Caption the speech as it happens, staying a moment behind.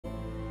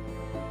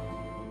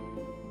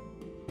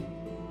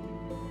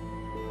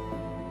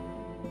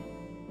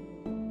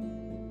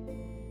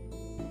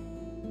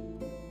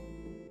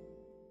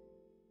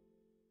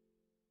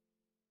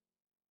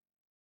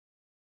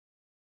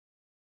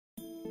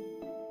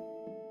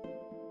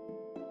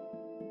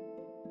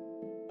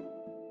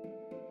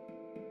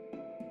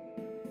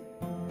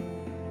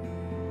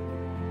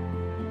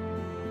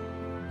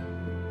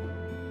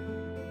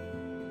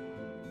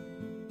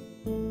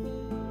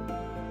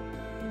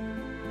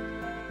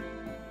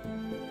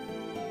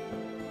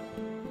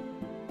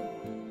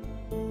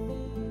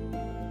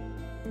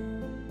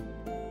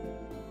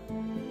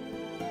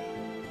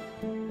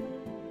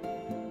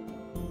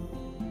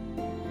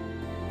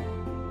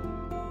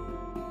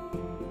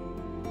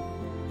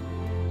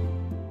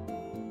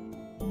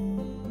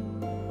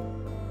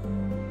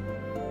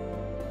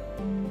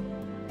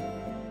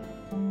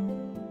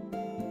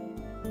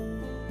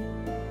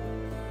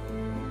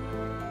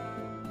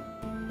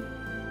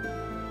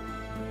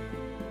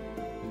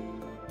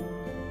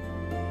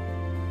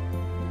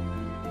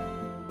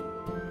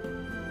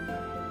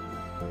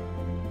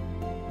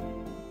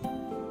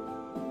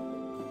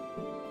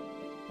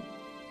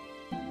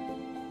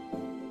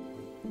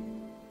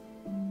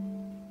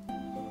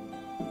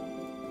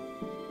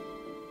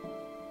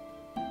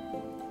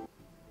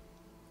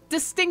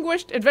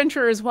distinguished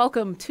adventurers,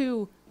 welcome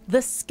to the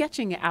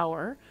Sketching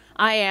Hour.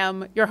 I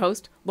am your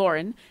host,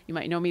 Lauren. You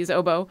might know me as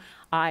Obo.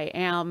 I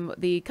am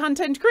the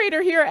content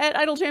creator here at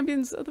Idle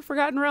Champions of the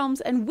Forgotten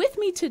Realms, and with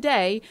me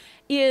today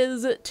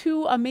is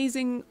two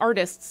amazing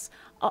artists,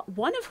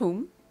 one of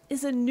whom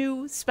is a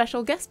new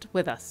special guest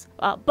with us.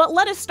 But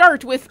let us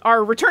start with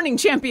our returning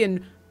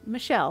champion,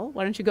 Michelle.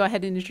 Why don't you go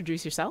ahead and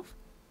introduce yourself?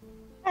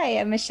 Hi,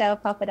 I'm Michelle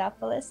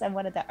Papadopoulos. I'm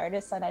one of the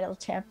artists on Idle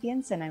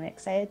Champions, and I'm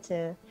excited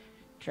to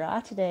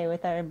draw today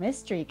with our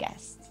mystery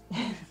guest.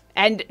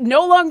 And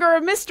no longer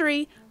a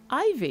mystery,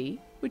 Ivy,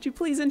 would you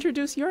please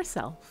introduce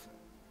yourself?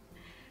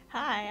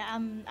 Hi,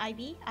 I'm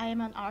Ivy. I am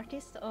an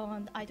artist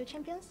on Idle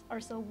Champions,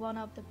 also one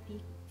of the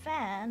big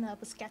fan of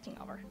Sketching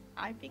Hour.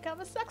 I become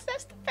a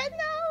success fan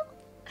now.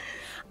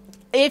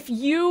 If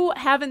you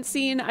haven't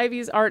seen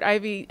Ivy's art,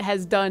 Ivy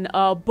has done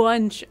a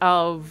bunch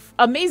of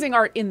amazing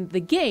art in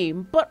the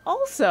game, but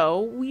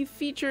also we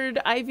featured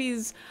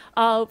Ivy's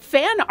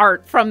fan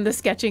art from the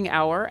Sketching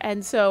Hour,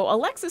 and so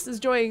Alexis is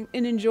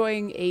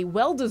enjoying a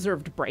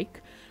well-deserved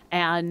break,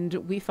 and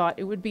we thought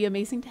it would be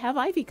amazing to have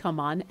Ivy come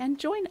on and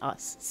join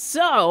us.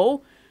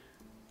 So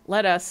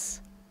let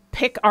us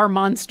pick our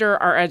monster,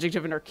 our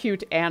adjective, and our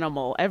cute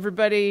animal.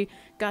 Everybody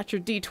got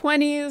your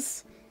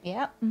D20s?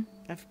 Yep.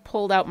 I've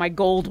pulled out my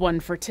gold one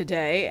for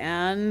today,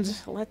 and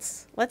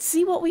let's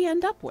see what we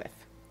end up with.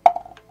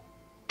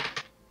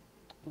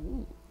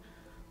 Ooh.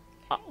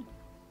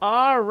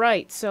 All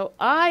right, so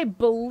I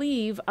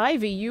believe,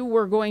 Ivy, you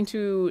were going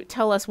to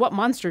tell us what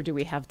monster do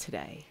we have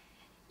today.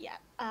 Yeah,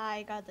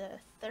 I got the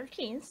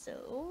 13,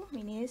 so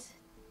means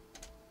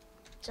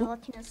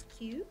gelatinous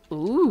cube.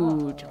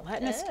 Ooh,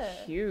 gelatinous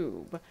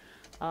cube.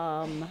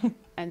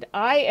 And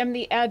I am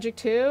the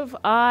adjective.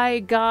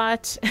 I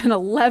got an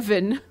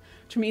 11,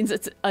 which means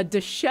it's a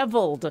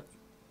disheveled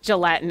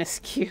gelatinous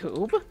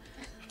cube.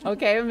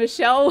 Okay,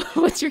 Michelle,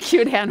 what's your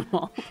cute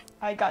animal?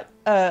 I got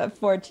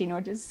 14,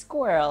 which is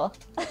squirrel.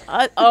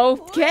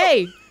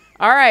 Okay.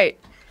 All right.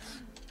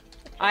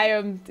 I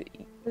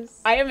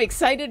am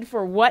excited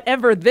for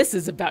whatever this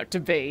is about to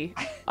be.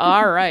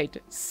 All right.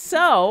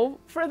 So,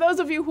 for those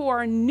of you who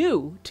are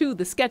new to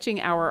the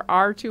Sketching Hour,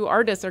 our two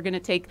artists are going to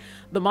take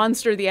the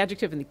monster, the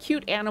adjective, and the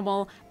cute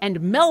animal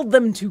and meld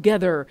them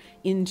together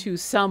into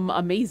some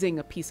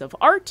amazing piece of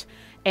art.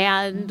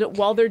 And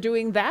while they're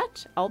doing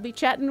that, I'll be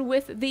chatting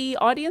with the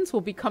audience.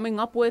 We'll be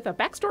coming up with a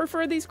backstory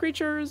for these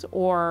creatures,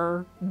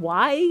 or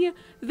why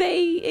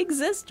they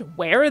exist,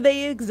 where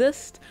they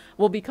exist.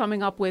 We'll be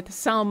coming up with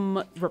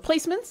some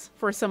replacements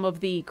for some of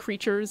the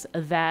creatures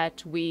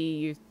that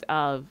we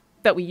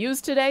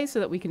use today, so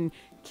that we can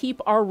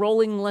keep our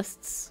rolling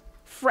lists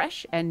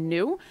fresh and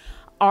new.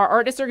 Our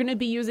artists are going to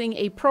be using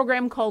a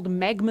program called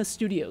Magma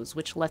Studios,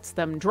 which lets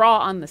them draw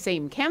on the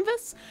same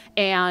canvas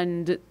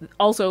and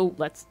also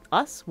lets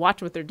us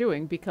watch what they're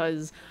doing,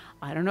 because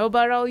I don't know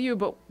about all you,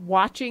 but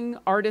watching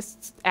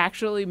artists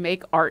actually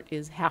make art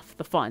is half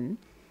the fun.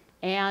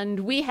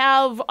 And we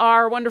have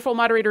our wonderful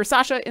moderator,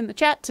 Sasha, in the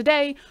chat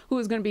today, who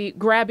is going to be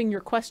grabbing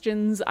your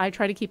questions. I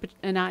try to keep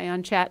an eye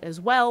on chat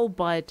as well,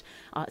 but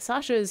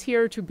Sasha is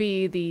here to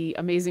be the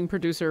amazing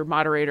producer,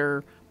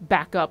 moderator,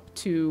 backup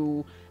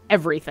to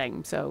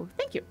everything. So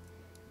thank you.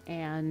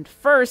 And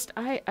first,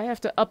 I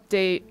have to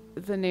update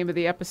the name of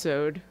the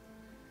episode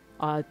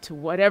to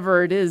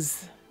whatever it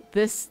is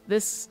this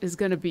is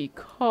going to be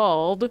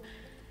called.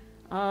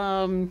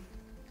 So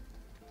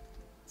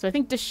I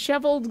think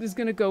Disheveled is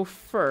going to go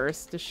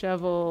first.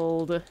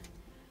 Disheveled.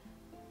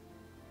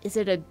 Is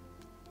it a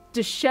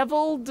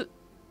disheveled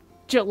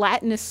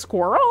gelatinous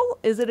squirrel?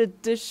 Is it a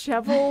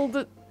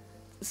disheveled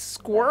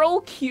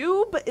squirrel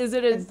cube? Is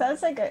it a... It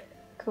sounds like a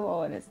cool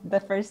one. It's the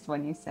first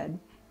one you said.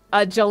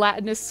 A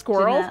gelatinous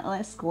squirrel?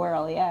 Gelatinous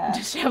squirrel, yeah.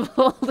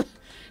 Disheveled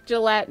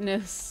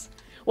gelatinous.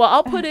 Well,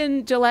 I'll put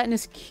in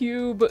gelatinous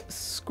cube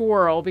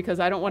squirrel because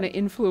I don't want to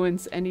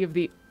influence any of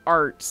the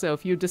art. So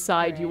if you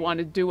decide you want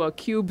to do a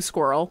cube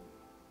squirrel,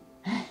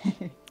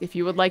 if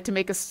you would like to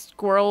make a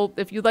squirrel,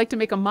 if you'd like to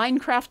make a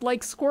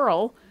Minecraft-like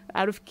squirrel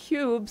out of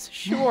cubes,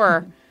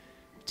 sure.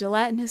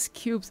 Gelatinous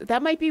cubes.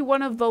 That might be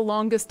one of the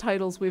longest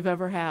titles we've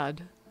ever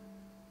had.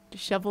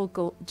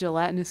 Disheveled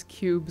gelatinous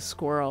cube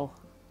squirrel.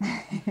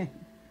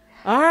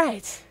 All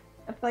right.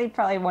 Definitely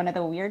probably one of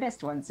the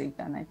weirdest ones we've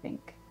done, I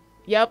think.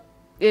 Yep.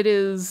 It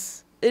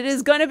is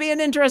going to be an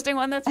interesting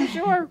one, that's for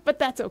sure, but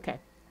that's okay.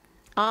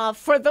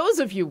 For those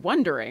of you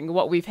wondering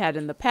what we've had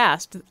in the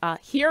past,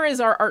 here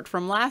is our art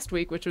from last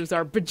week, which was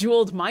our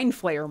bejeweled mind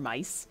flayer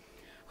mice,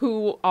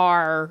 who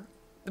are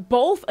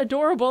both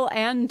adorable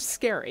and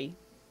scary.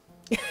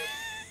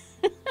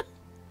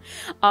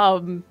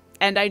 And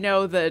I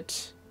know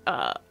that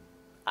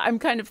I'm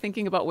kind of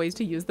thinking about ways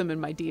to use them in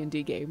my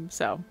D&D game.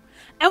 So,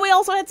 and we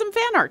also had some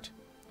fan art.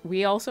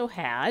 We also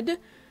had,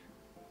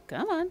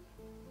 come on.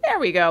 There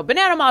we go.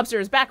 Banana Mobster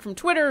is back from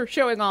Twitter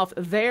showing off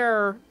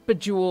their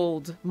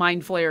bejeweled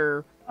mind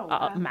flayer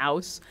wow.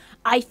 mouse.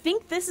 I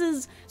think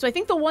I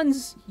think the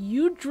ones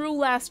you drew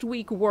last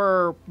week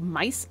were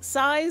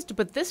mice-sized,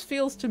 but this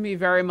feels to me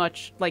very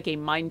much like a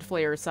Mind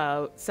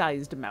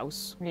Flayer-sized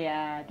mouse.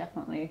 Yeah,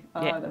 definitely.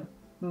 Oh, Yeah. the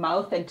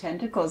mouth and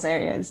tentacles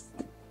area is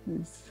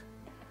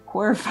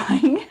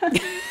horrifying.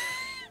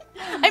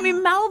 I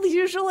mean, mouths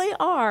usually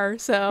are,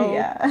 so...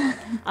 Yeah.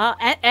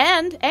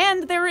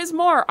 And there is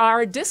more.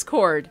 Our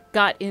Discord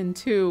got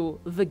into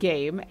the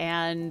game,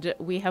 and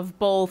we have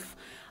both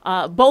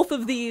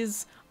of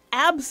these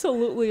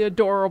absolutely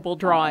adorable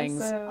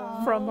drawings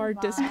Awesome. from our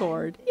my.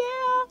 Discord.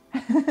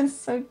 Yeah.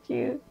 So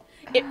cute.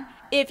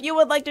 If you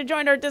would like to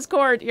join our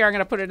Discord, here, I'm going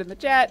to put it in the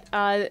chat.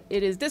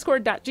 It is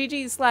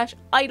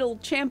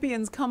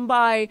discord.gg/idlechampions. Come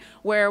by,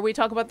 where we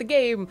talk about the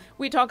game.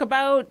 We talk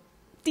about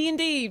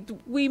D&D.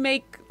 We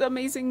make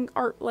amazing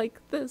art like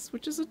this,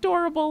 which is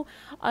adorable,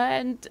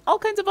 and all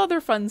kinds of other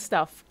fun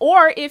stuff.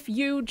 Or if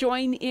you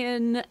join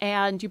in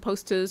and you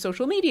post to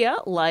social media,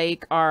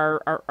 like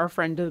our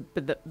friend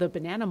the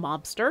Banana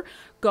Mobster,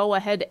 go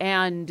ahead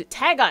and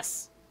tag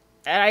us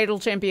at Idle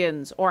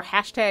Champions or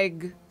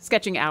hashtag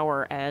Sketching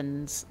Hour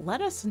and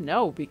let us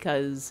know,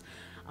 because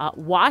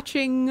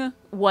watching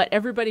what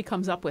everybody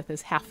comes up with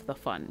is half the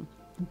fun.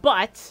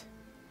 But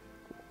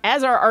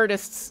as our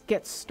artists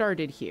get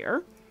started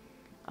here,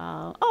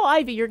 oh,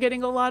 Ivy, you're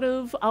getting a lot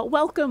of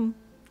welcome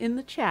in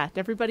the chat.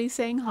 Everybody's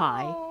saying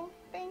hi. Oh,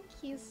 thank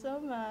you so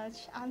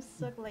much. I'm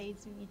so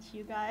glad to meet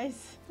you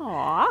guys.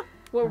 Aw.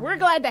 Well, we're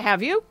glad to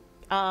have you.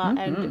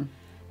 And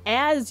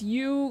as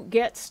you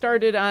get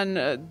started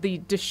on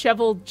the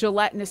Disheveled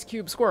Gelatinous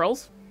Cube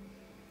Squirrels,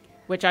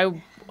 which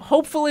I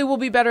hopefully will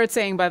be better at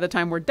saying by the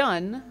time we're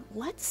done,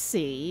 let's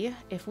see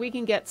if we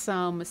can get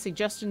some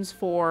suggestions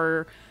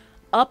for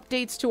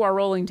updates to our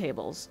rolling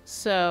tables.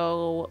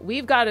 So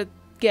we've got to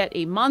get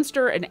a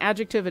monster, an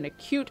adjective, and a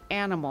cute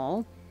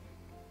animal.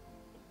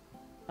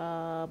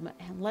 And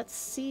let's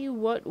see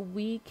what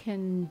we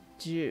can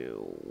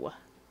do.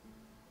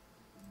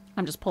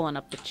 I'm just pulling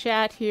up the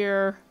chat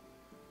here.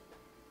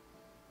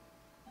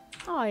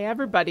 Oh, yeah,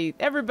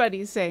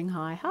 everybody's saying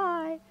hi.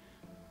 Hi.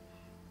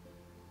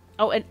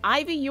 Oh, and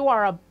Ivy, you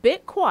are a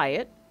bit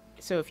quiet.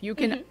 So if you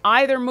can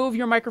either move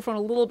your microphone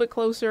a little bit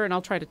closer, and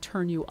I'll try to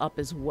turn you up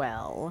as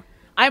well.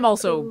 I'm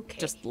also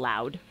just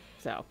loud,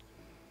 so.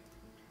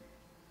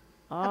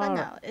 How about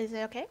now? Is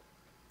it okay?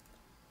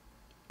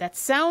 That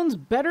sounds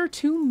better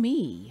to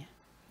me.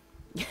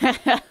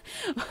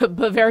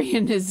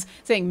 Bavarian is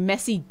saying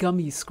messy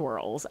gummy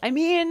squirrels. I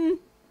mean,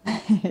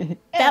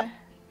 that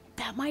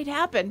might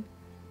happen.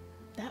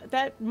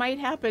 That might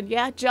happen.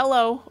 Yeah,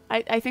 Jello.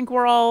 I think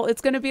we're all.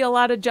 It's going to be a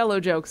lot of Jello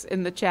jokes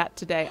in the chat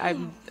today.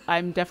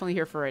 I'm definitely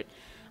here for it.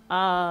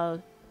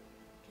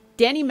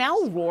 Danny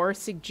Malroar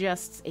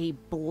suggests a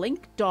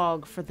blink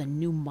dog for the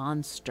new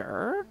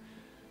monster.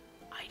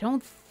 I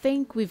don't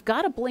think we've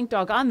got a blink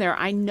dog on there.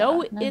 I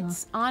know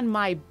it's on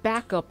my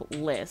backup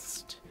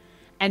list.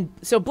 And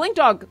so blink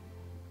dog,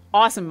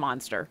 awesome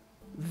monster.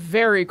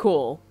 Very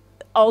cool.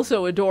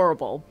 Also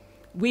adorable.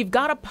 We've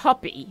got a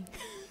puppy.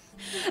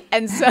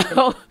 And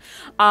so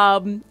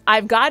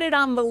I've got it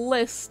on the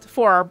list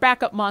for our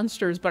backup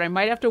monsters, but I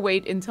might have to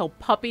wait until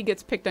puppy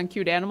gets picked on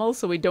cute animals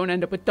so we don't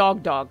end up with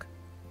dog.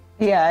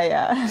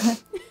 Yeah.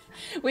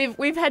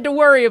 We've had to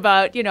worry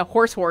about,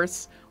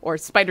 horse or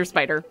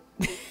spider.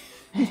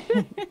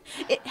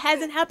 It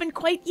hasn't happened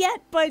quite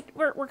yet, but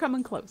we're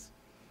coming close.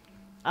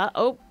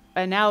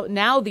 And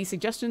now the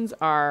suggestions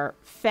are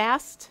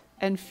fast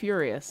and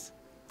furious.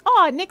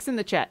 Oh, Nick's in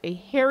the chat. A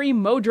hairy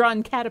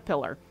Modron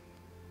caterpillar.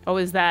 Oh,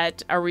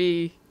 are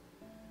we...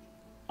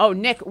 Oh,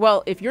 Nick,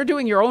 well, if you're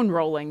doing your own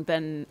rolling,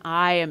 then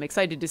I am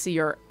excited to see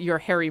your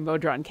hairy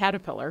Modron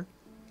caterpillar.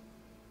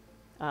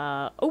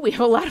 We have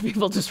a lot of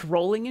people just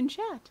rolling in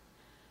chat.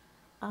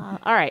 All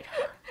right.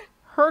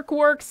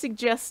 Herkwork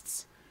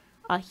suggests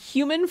a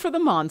human for the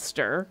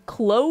monster,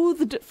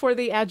 clothed for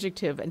the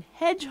adjective, and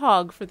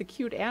hedgehog for the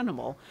cute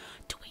animal.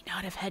 Do we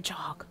not have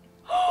hedgehog?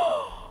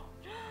 Oh,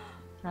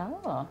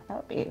 that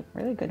would be a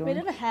really good one. We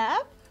didn't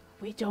have?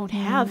 We don't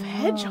have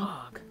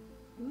hedgehog.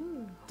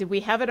 Did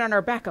we have it on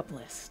our backup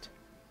list?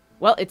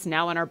 Well, it's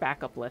now on our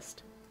backup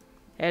list.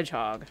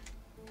 Hedgehog.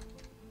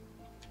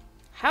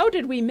 How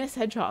did we miss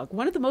hedgehog?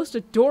 One of the most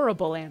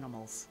adorable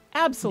animals.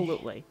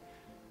 Absolutely.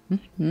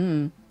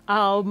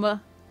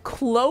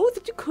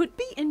 Clothed could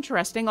be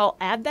interesting. I'll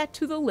add that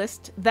to the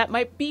list. That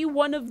might be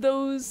one of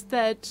those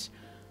that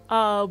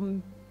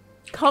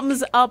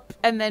comes up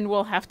and then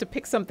we'll have to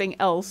pick something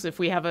else if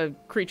we have a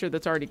creature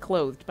that's already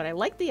clothed. But I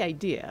like the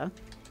idea.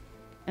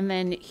 And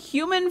then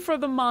human for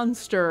the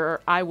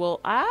monster, I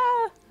will...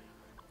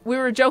 we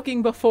were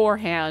joking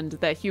beforehand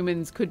that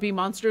humans could be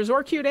monsters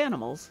or cute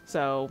animals.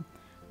 So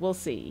we'll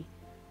see.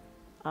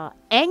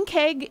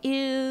 Ankeg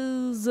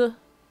is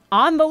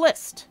on the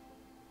list.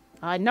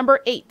 Number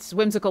 8,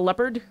 Whimsical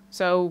Leopard.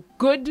 So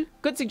good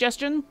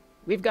suggestion.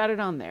 We've got it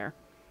on there.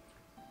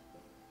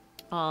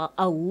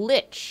 A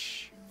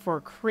Lich for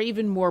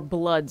Craven More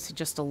Bloods.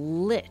 Just a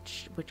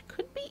Lich, which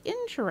could be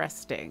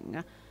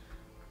interesting.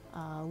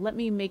 Let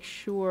me make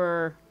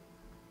sure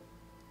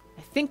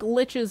I think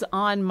lich is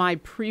on my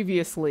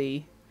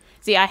previously.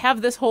 See, I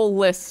have this whole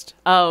list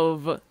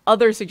of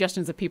other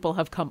suggestions that people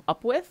have come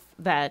up with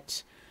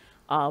that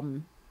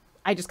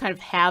I just kind of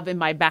have in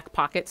my back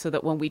pocket so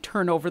that when we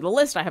turn over the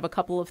list, I have a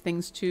couple of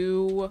things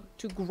to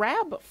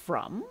grab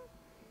from.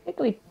 I think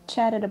we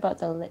chatted about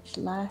the lich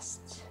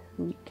last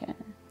weekend.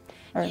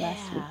 Or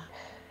last week.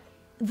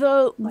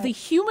 The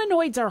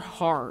humanoids are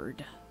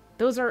hard.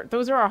 Those are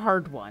a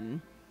hard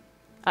one.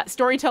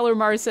 Storyteller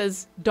Mars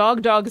says,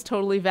 dog is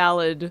totally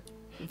valid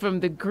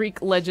from the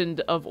Greek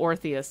legend of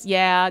Orpheus.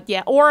 Yeah,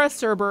 or a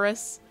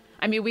Cerberus.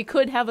 I mean, we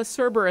could have a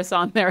Cerberus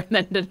on there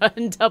and then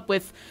end up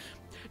with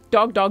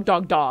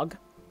dog.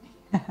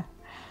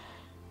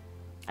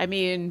 I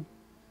mean,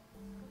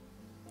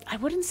 I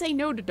wouldn't say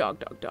no to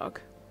dog.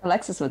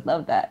 Alexis would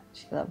love that.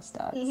 She loves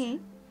dogs.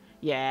 Mm-hmm.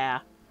 Yeah.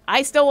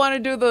 I still want to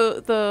do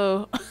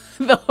the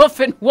hoof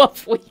and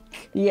woof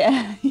week.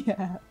 Yeah.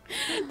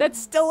 That's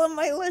still on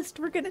my list.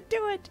 We're going to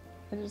do it.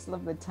 I just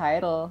love the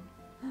title.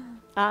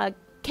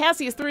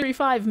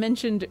 Cassius335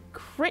 mentioned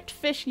crit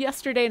fish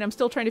yesterday, and I'm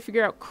still trying to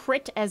figure out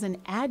crit as an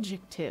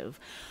adjective.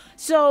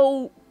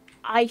 So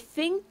I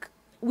think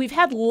we've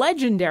had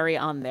legendary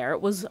on there.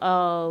 It was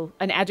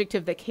an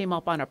adjective that came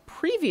up on a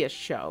previous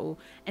show,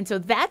 and so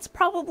that's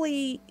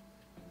probably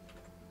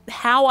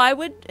how I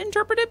would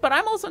interpret it, but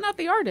I'm also not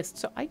the artist,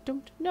 so I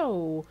don't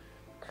know.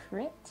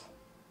 Crit?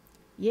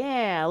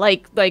 Yeah,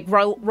 like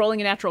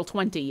rolling a natural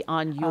 20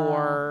 on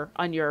your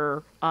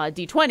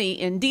D20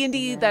 in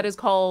D&D. That is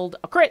called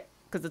a crit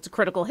because it's a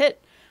critical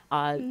hit.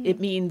 It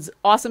means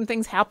awesome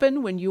things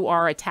happen when you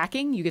are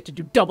attacking. You get to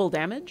do double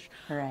damage.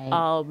 Right.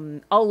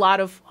 A lot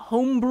of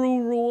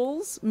homebrew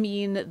rules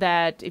mean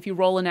that if you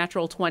roll a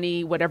natural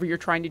 20, whatever you're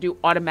trying to do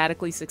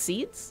automatically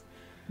succeeds.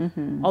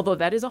 Mm-hmm. Although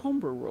that is a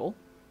homebrew rule.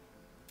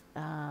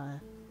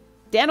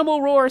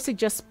 Danimal Roar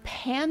suggests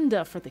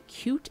panda for the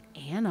cute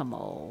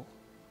animal.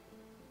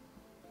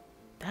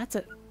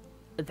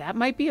 That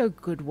might be a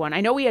good one.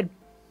 I know we had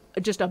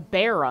just a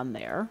bear on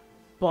there,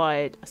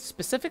 but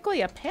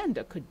specifically a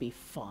panda could be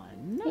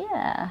fun.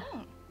 Yeah.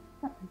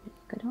 That would be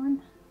a good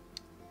one.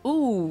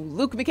 Ooh,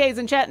 Luke McKay's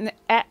in chat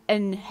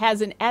and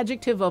has an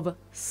adjective of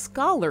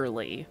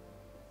scholarly.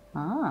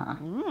 Ah.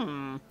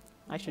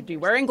 I should be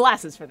wearing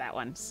glasses for that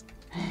one.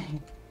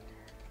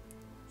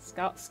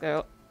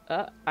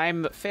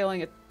 I'm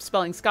failing at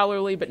spelling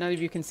scholarly, but none of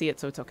you can see it,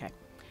 so it's okay.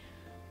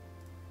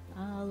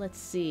 Let's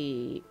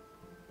see.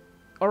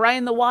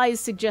 Orion the Wise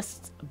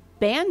suggests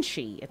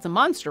banshee. It's a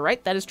monster,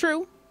 right? That is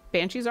true.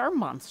 Banshees are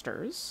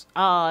monsters.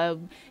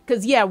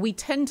 Because, yeah, we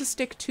tend to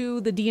stick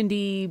to the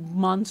D&D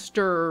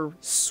monster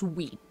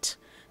suite.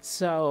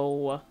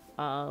 So,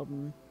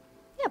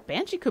 yeah,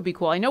 banshee could be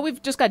cool. I know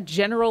we've just got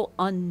general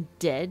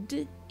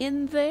undead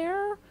in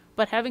there,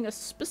 but having a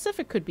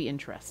specific could be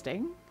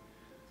interesting.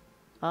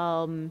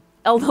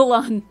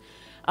 Eldalon,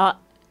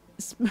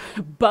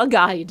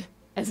 bug-eyed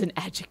as an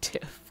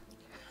adjective.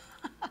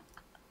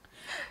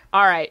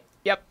 All right.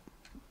 Yep.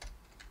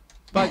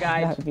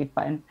 Bug-eyed. That would be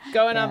fun.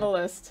 Going on the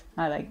list.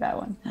 I like that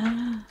one.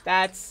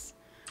 That's...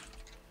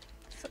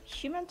 So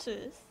human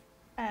tooth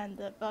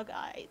and bug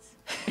eyes.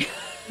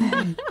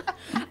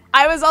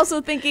 I was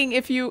also thinking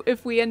if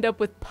we end up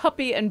with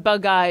puppy and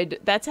bug-eyed,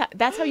 that's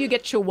how you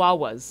get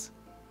chihuahuas.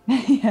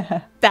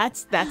 Yeah.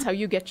 That's how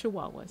you get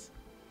chihuahuas.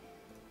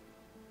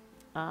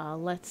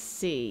 Let's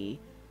see.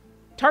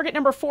 Target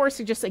number 4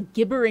 suggests a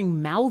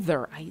gibbering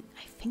mouther. I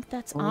think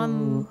that's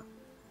on...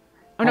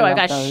 Oh, no, I've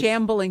got those.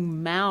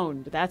 Shambling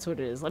mound. That's what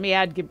it is. Let me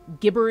add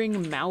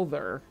gibbering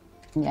mouther.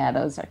 Yeah,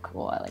 those are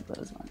cool. I like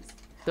those ones.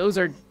 Those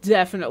are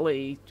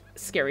definitely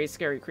scary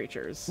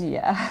creatures.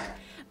 Yeah.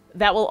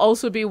 That will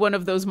also be one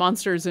of those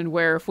monsters in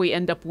where if we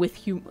end up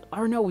with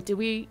or no, did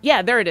we?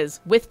 Yeah, there it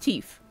is. With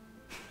teeth.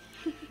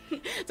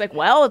 It's like,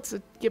 well, it's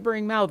a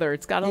gibbering mouther.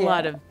 It's got a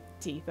lot of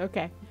teeth.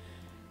 Okay.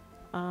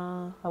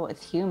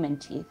 With human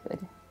teeth would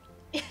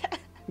be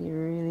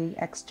really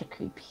extra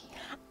creepy.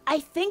 I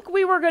think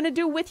we were going to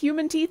do with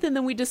human teeth, and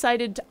then we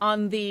decided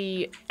on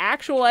the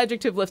actual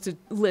adjective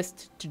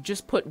list to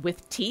just put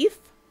with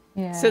teeth,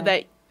 so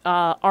that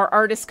our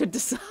artists could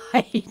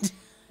decide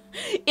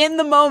in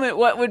the moment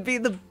what would be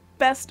the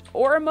best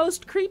or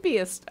most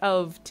creepiest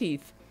of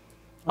teeth.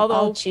 Although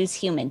I'll choose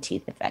human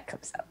teeth if that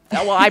comes up.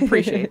 Oh, well, I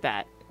appreciate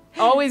that.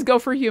 Always go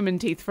for human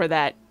teeth for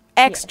that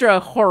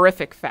extra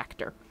horrific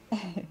factor.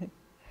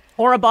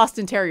 Or a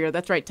Boston Terrier.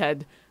 That's right,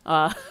 Ted.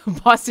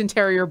 Boston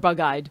Terrier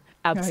bug-eyed.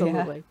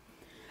 Absolutely. Oh,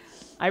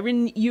 yeah.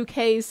 Irene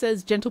UK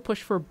says gentle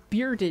push for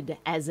bearded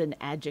as an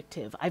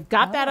adjective. I've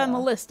got that on the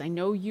list. I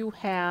know you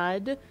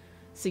had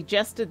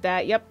suggested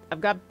that. Yep,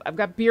 I've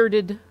got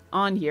bearded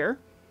on here.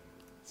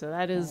 So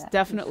that is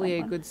definitely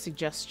a good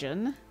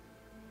suggestion.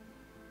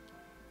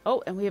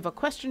 Oh, and we have a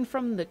question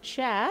from the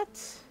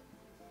chat.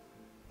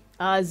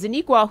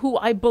 Zaniqua, who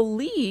I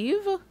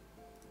believe...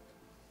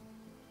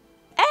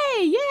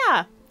 Hey,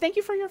 yeah! Thank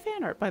you for your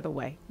fan art, by the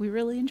way. We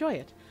really enjoy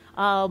it.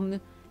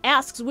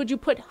 Asks, would you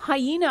put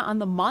hyena on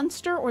the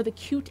monster or the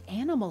cute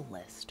animal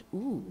list?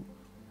 Ooh.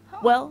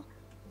 Well,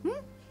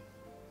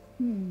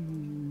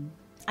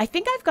 I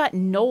think I've got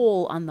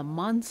Knoll on the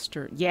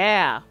monster.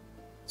 Yeah.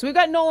 So we've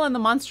got Knoll on the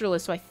monster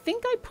list. So I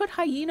think I put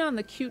hyena on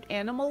the cute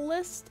animal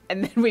list.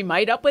 And then we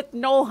might up with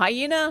Knoll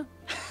hyena.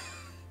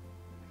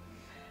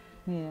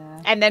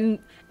 Yeah. And then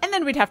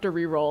we'd have to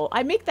re-roll.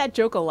 I make that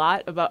joke a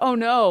lot about, oh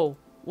no,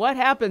 what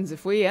happens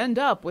if we end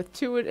up with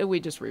two? We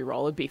just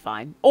re-roll. It'd be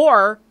fine.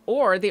 Or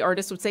the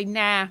artist would say,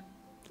 nah,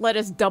 let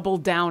us double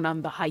down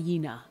on the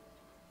hyena.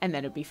 And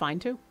then it'd be fine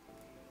too.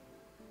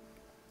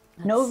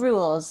 No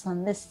rules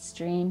on this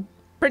stream.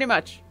 Pretty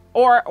much.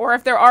 Or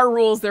if there are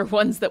rules, they're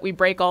ones that we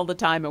break all the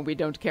time and we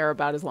don't care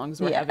about as long as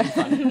we're having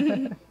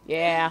fun.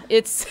 Yeah,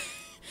 it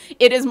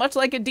is much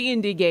like a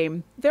D&D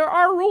game. There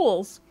are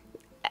rules,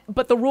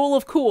 but the rule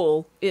of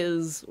cool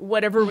is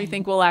whatever we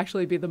think will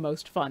actually be the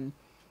most fun.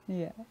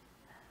 Yeah.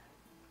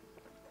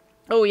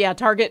 Oh yeah,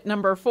 target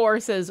number 4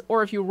 says,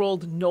 or if you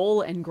rolled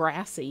Knoll and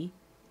Grassy.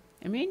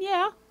 I mean,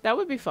 yeah, that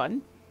would be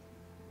fun.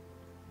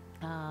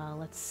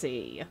 Let's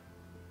see.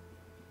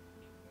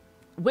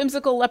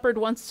 Whimsical Leopard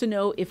wants to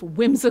know if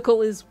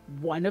whimsical is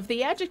one of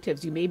the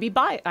adjectives. I may be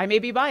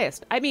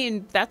biased. I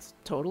mean, that's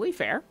totally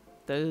fair.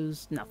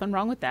 There's nothing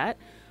wrong with that.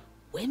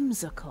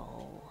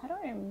 Whimsical. I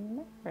don't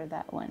remember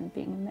that one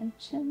being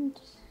mentioned.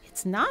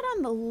 It's not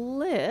on the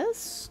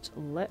list.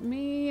 Let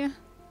me...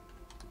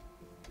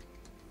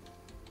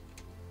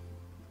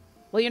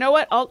 Well, you know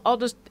what? I'll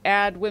just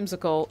add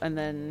whimsical and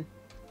then...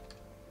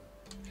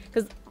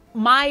 Because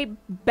my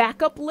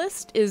backup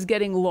list is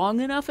getting long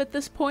enough at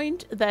this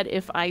point that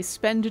if I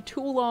spend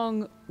too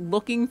long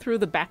looking through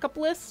the backup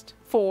list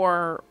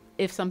for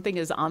if something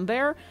is on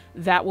there,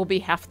 that will be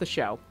half the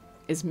show,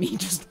 is me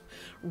just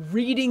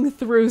reading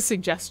through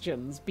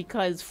suggestions.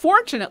 Because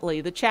fortunately,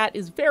 the chat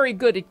is very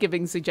good at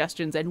giving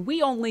suggestions, and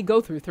we only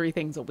go through 3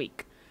 things a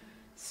week.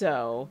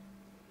 So...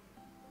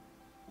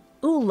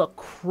 Ooh,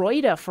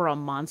 Lacroida for a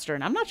monster.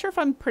 And I'm not sure if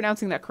I'm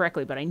pronouncing that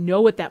correctly, but I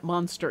know what that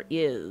monster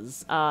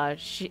is.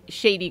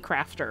 Shady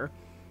Crafter.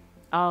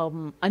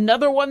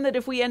 Another one that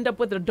if we end up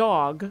with a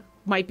dog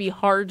might be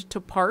hard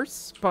to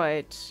parse,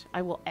 but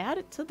I will add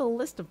it to the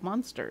list of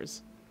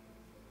monsters.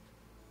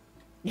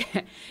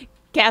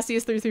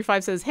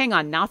 Cassius335 says, hang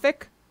on,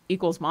 Nothic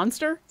equals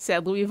monster?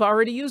 Sadly, we've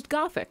already used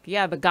Gothic.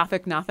 Yeah, the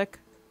Gothic Nothic.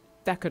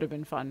 That could have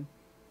been fun.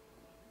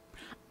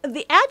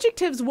 The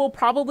adjectives will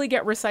probably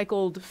get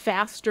recycled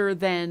faster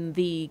than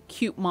the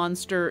cute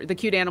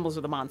animals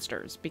or the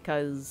monsters,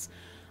 because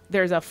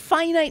there's a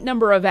finite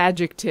number of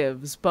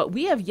adjectives, but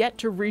we have yet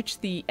to reach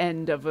the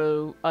end of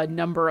a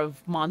number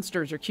of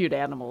monsters or cute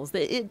animals.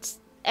 It's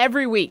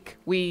every week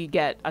we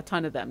get a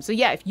ton of them. So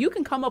yeah, if you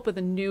can come up with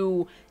a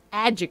new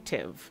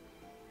adjective,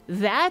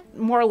 that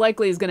more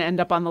likely is going to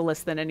end up on the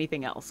list than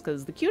anything else,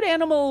 because the cute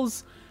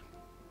animals,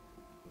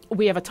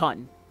 we have a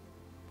ton.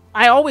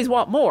 I always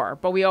want more,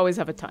 but we always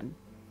have a ton.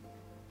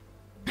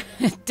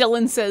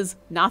 Dylan says,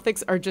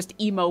 Nothics are just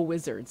emo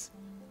wizards.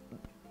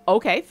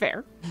 Okay,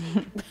 fair.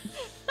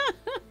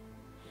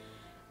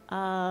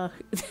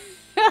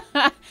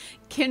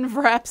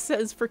 Kinvrap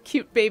says, for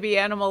cute baby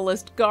animal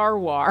list,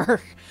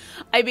 Garwar.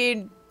 I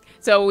mean,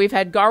 so we've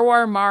had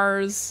Garwar,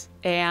 Mars,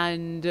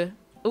 and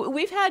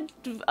we've had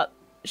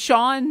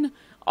Sean...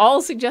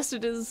 all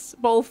suggested as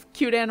both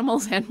cute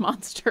animals and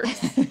monsters.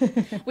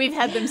 We've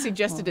had them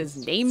suggested as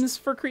names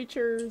for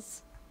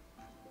creatures.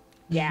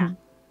 Yeah.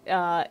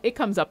 It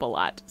comes up a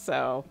lot.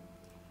 So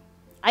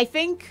I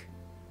think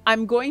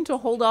I'm going to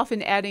hold off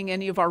in adding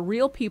any of our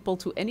real people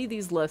to any of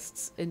these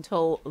lists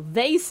until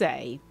they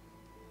say,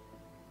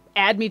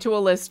 add me to a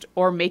list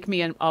or make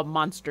me a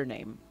monster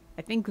name.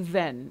 I think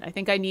then. I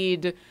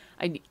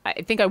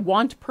think I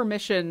want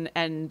permission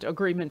and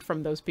agreement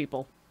from those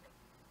people.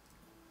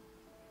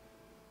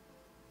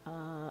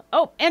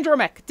 Oh,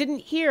 Andromek, didn't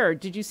hear.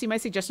 Did you see my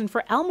suggestion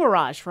for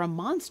Almirage for a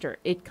monster?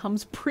 It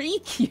comes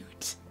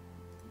pre-cute.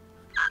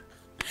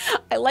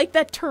 I like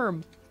that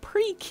term,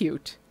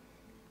 pre-cute.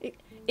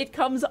 It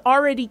comes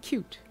already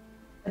cute.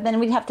 But then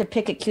we'd have to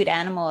pick a cute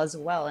animal as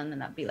well, and then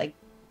that'd be like,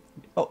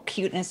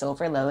 cuteness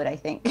overload, I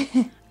think.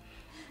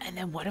 And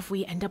then what if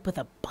we end up with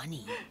a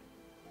bunny?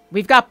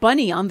 We've got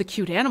bunny on the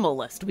cute animal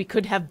list. We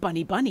could have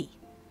bunny.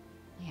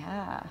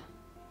 Yeah.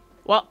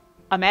 Well,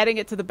 I'm adding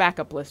it to the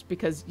backup list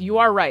because you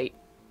are right.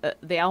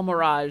 The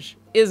Almirage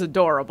is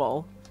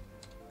adorable.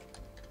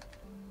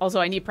 Also,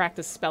 I need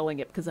practice spelling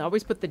it because I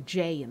always put the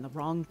J in the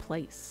wrong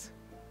place.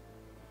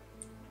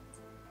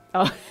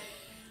 Oh.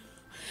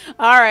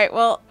 All right.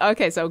 Well,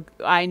 okay. So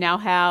I now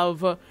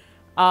have...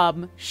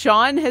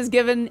 Sean has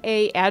given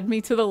a add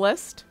me to the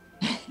list.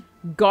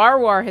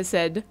 Garwar has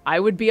said, I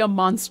would be a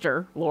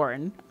monster,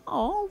 Lauren.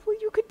 Oh, well,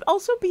 you could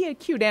also be a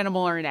cute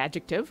animal or an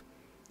adjective.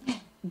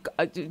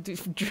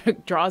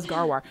 Draws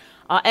Garwar.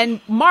 And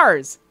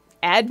Mars,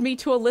 add me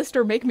to a list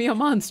or make me a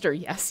monster.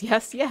 Yes,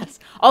 yes, yes.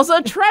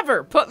 Also,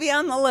 Trevor, put me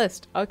on the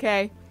list.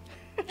 Okay.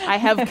 I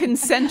have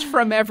consent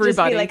from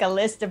everybody. Just be like a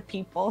list of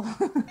people.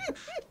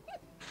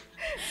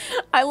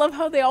 I love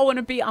how they all want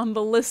to be on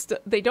the list.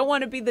 They don't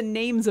want to be the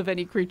names of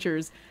any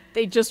creatures.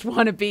 They just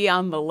want to be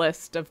on the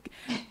list of...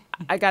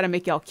 I got to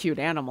make y'all cute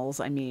animals.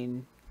 I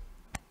mean...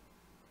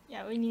 Yeah,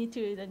 Yeah, we need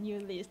to the new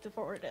list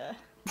for the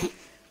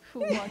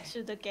who wants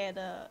to get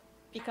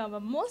become a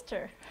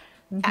monster.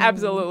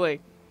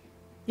 Absolutely.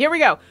 Here we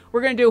go.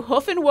 We're going to do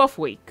Hoof and Woof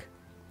Week,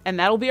 and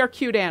that'll be our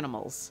cute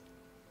animals.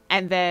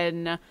 And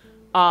then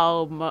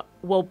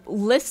we'll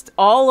list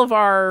all of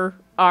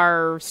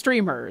our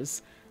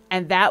streamers,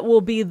 and that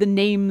will be the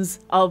names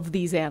of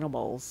these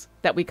animals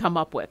that we come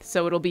up with.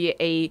 So it'll be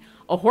a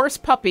horse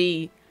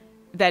puppy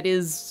that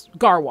is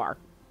Garwar.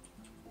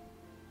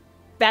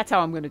 That's how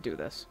I'm going to do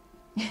this.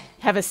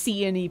 Have a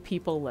C&E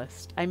people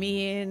list. I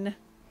mean...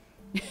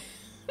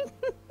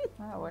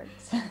 That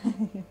works.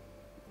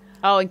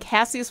 Oh, and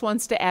Cassius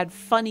wants to add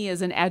funny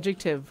as an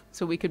adjective,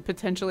 so we could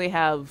potentially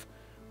have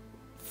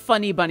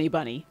funny bunny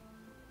bunny.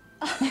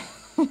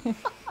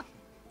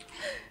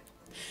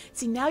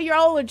 See, now you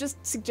all are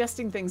just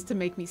suggesting things to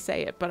make me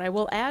say it, but I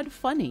will add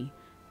funny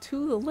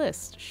to the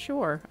list.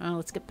 Sure. Oh,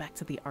 let's get back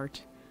to the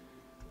art.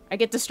 I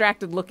get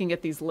distracted looking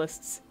at these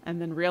lists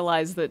and then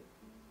realize that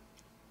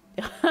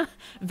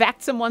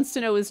Vaxum wants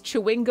to know, is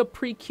Chewinga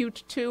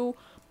pre-cute too?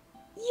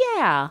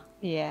 Yeah.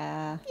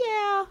 Yeah.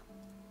 Yeah.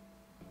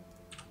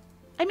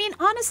 I mean,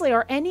 honestly,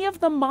 are any of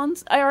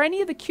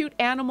the cute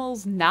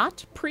animals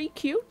not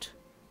pre-cute?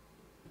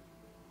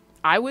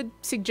 I would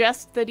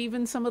suggest that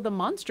even some of the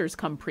monsters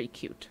come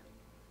pre-cute.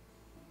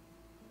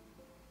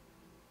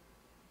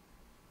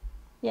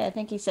 Yeah, I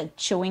think he said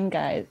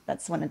Chewinga.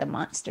 That's one of the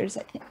monsters,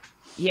 I think.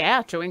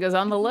 Yeah, Chewinga's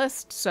on the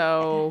list,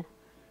 so...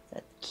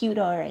 That's cute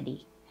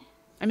already.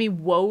 I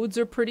mean, woads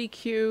are pretty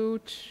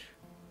cute.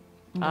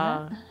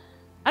 Yeah.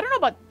 I don't know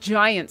about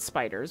giant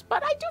spiders,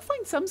 but I do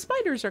find some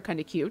spiders are kind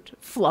of cute.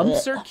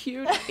 Flumps are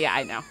cute. Yeah,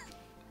 I know.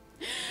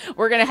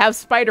 We're going to have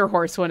Spider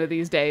Horse one of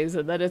these days,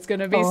 and then it's going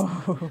to be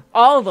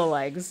all the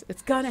legs.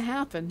 It's going to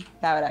happen.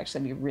 That would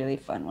actually be a really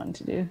fun one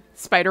to do.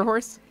 Spider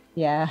Horse?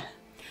 Yeah.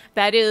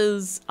 That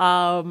is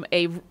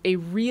a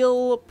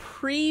real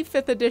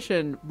pre-5th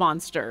edition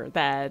monster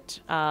that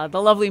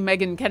the lovely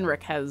Megan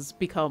Kenrick has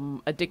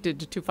become addicted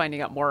to finding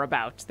out more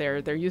about.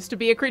 There used to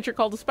be a creature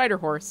called a Spider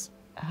Horse.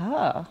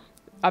 Oh.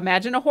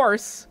 Imagine a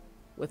horse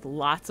with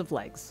lots of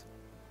legs.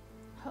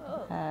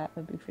 Oh. That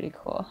would be pretty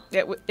cool.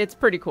 It's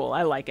pretty cool.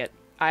 I like it.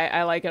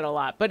 I like it a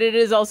lot. But it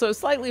is also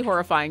slightly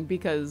horrifying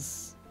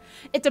because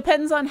it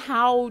depends on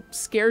how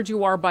scared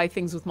you are by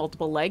things with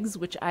multiple legs,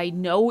 which I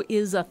know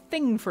is a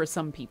thing for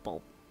some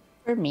people.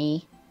 For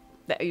me.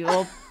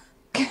 I'm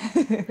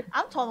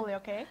totally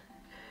okay.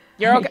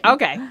 You're okay.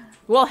 Okay.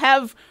 We'll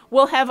have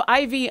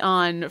Ivy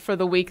on for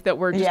the week that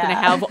we're just gonna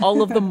have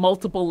all of the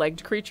multiple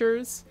legged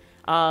creatures.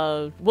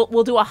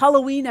 We'll do a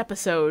Halloween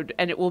episode,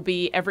 and it will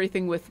be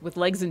everything with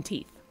legs and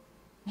teeth.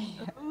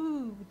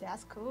 Ooh,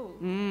 that's cool.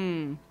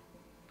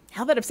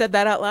 Now that I've said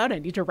that out loud, I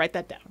need to write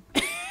that down.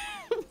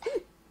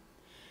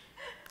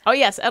 Oh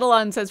yes,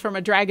 Edelon says from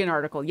a dragon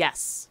article.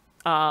 Yes,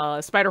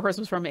 Spider Horse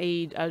was from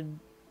an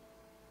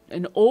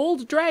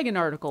old dragon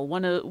article,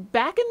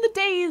 back in the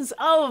days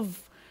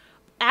of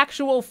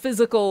actual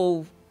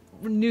physical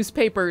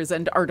newspapers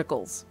and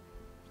articles.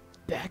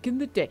 Back in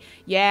the day.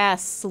 Yeah,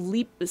 is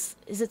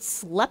it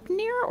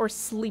Sleipnir or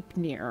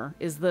Sleipnir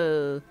is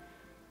the...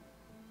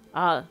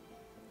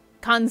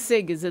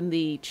 Consig is in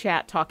the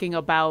chat talking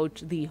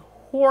about the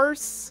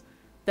horse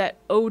that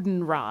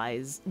Odin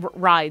rides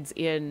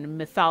in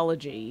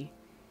mythology.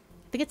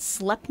 I think it's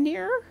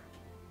Sleipnir?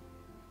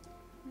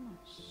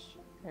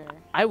 Sure.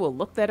 I will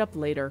look that up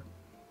later.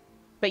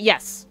 But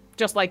yes,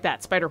 just like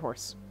that, Spider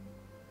Horse.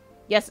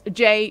 Yes,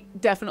 Jay,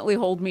 definitely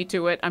hold me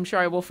to it. I'm sure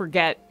I will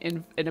forget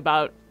in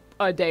about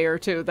a day or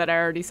two that I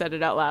already said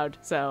it out loud.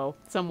 So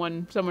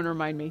someone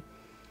remind me.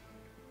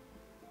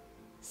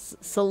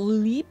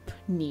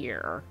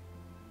 Sleipnir.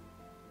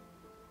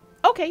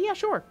 Okay, yeah,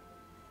 sure.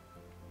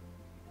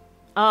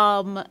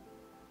 Danimal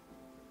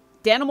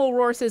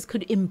Roar says,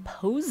 could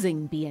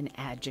imposing be an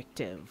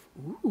adjective?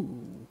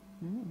 Ooh.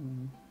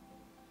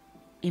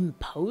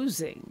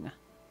 Imposing.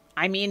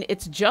 I mean,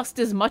 it's just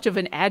as much of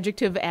an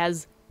adjective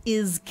as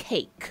is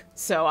cake.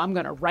 So I'm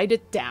going to write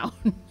it down.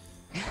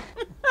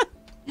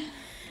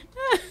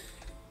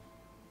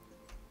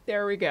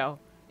 There we go.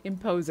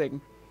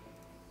 Imposing.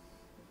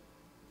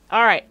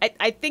 All right.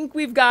 I think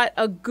we've got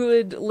a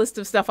good list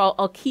of stuff.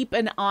 I'll keep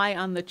an eye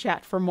on the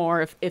chat for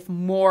more if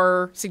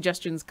more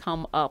suggestions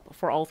come up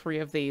for all three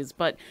of these.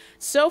 But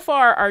so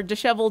far, our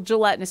Disheveled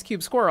Gelatinous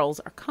Cube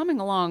Squirrels are coming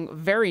along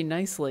very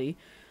nicely.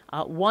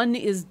 One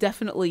is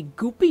definitely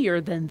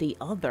goopier than the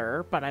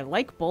other, but I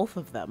like both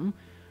of them.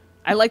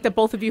 I like that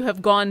both of you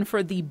have gone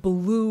for the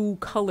blue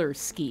color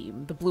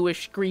scheme, the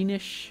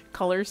bluish-greenish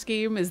color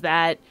scheme. Is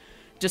that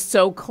just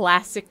so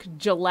classic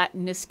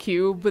gelatinous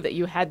cube that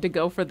you had to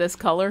go for this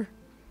color?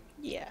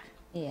 Yeah.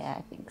 Yeah,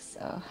 I think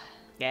so.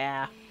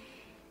 Yeah.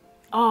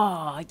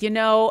 Oh, you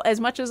know, as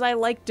much as I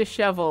like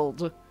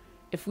Disheveled,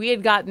 if we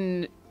had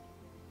gotten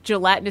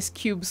Gelatinous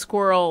Cube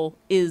Squirrel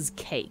is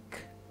cake,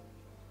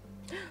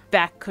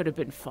 that could have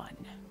been fun.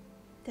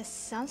 This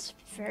sounds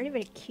very,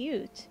 very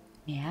cute.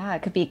 Yeah,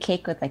 it could be a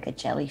cake with like a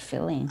jelly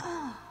filling.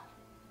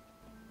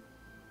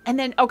 And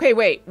then, okay,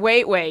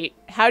 wait.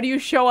 How do you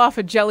show off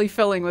a jelly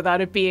filling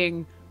without it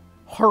being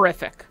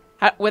horrific.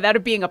 Without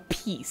it being a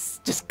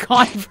piece just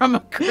gone from a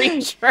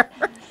creature.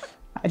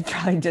 I'd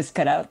probably just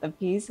cut out the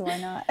piece. Why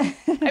not?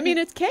 I mean,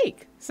 it's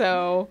cake,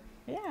 so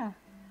Yeah.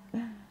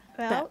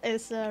 Well,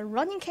 it's a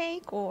running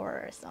cake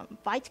or some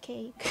bite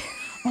cake.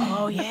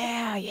 oh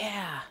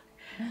yeah.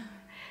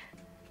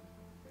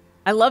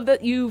 I love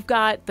that you've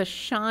got the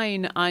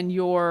shine on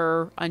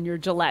your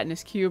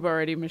gelatinous cube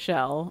already,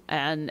 Michelle,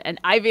 and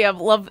Ivy. I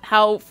love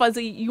how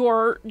fuzzy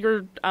your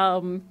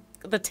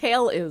the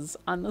tail is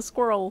on the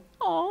squirrel.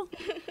 Aw.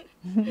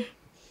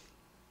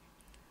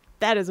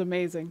 That is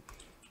amazing.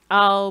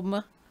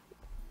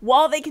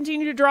 While they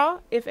continue to draw,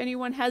 if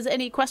anyone has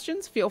any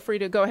questions, feel free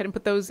to go ahead and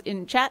put those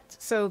in chat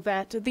so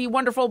that the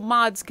wonderful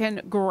mods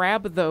can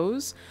grab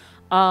those.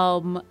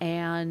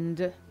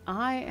 And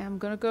I am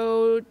going to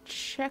go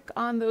check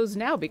on those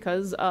now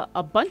because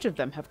a bunch of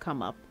them have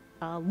come up.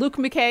 Luke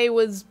McKay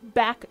was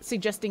back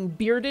suggesting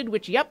bearded,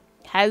 which, yep,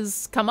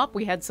 has come up.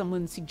 We had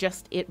someone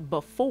suggest it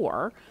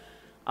before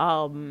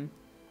to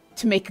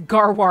make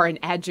Garwar an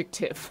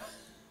adjective.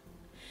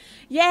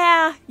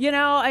 Yeah, you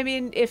know, I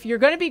mean, if you're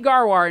going to be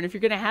Garwar and if you're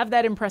going to have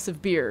that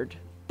impressive beard,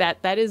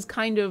 that is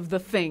kind of the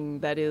thing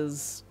that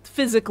is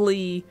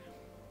physically,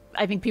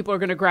 I think people are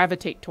going to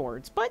gravitate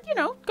towards. But, you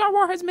know,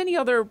 Garwar has many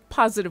other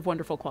positive,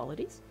 wonderful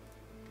qualities.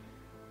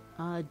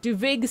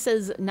 Duvig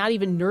says, not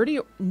even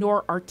nerdy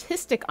nor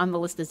artistic on the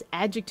list as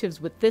adjectives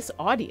with this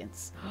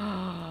audience.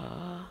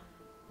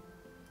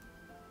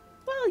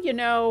 Well, you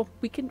know,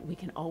 we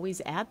can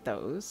always add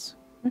those.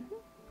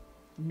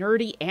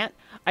 Nerdy and,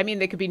 I mean,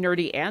 they could be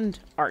nerdy and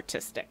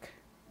artistic.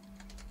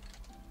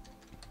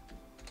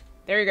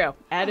 There you go.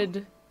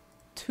 Added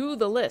to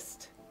the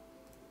list.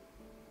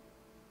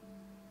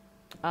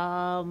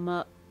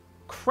 Cranriunch?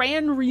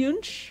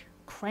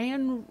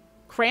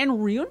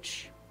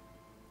 Cranriunch?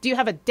 Do you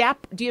have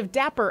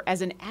dapper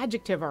as an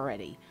adjective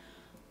already?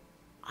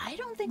 I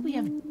don't think we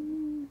have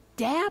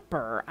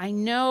dapper. I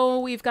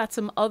know we've got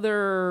some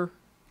other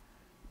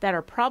that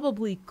are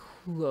probably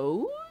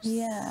close.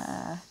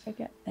 Yeah, I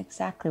forget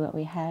exactly what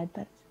we had,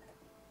 but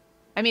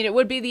I mean, it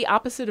would be the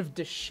opposite of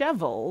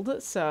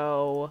disheveled,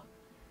 so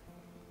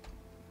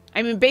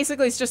I mean,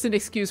 basically it's just an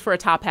excuse for a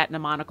top hat and a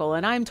monocle,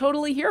 and I'm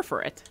totally here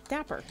for it.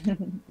 Dapper.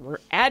 We're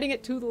adding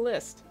it to the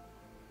list.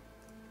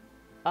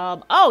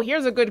 Oh,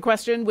 here's a good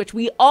question, which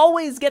we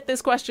always get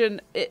this question,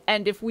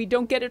 and if we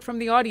don't get it from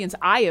the audience,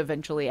 I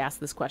eventually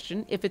ask this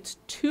question. If it's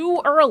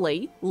too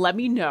early, let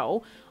me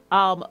know.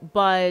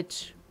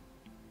 But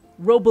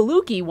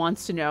Robaluki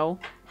wants to know,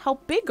 how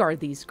big are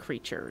these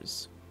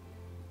creatures?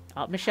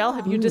 Michelle,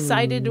 have you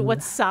decided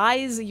what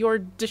size your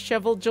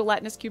disheveled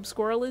gelatinous cube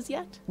squirrel is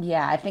yet?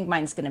 yeah, I think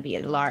mine's going to be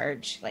a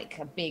large, like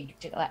a big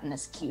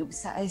gelatinous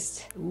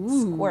cube-sized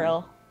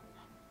squirrel.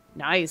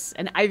 Nice.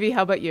 And Ivy,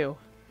 how about you?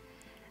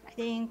 I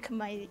think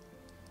my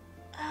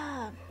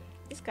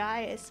this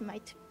guy is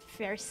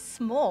very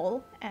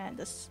small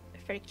and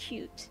very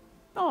cute.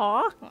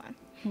 Aw. One.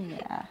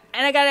 Yeah.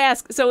 And I gotta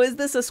ask, so is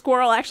this a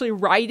squirrel actually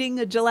riding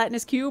a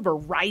gelatinous cube or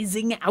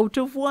rising out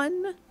of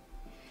one?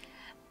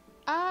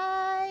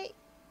 I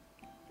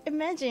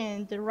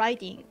imagine the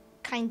writing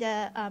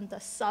kinda the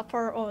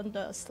supper on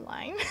the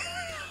slime.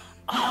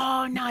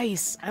 Oh,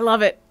 nice. I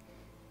love it.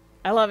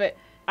 I love it.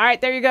 All right,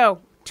 there you go.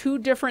 2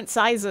 different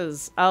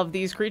sizes of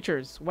these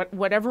creatures.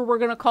 Whatever we're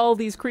gonna call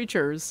these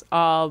creatures,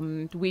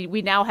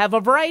 we now have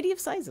a variety of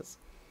sizes.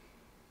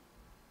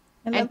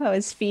 I love how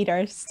his feet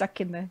are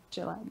stuck in the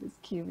gelatinous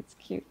cube. It's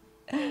cute.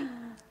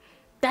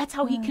 That's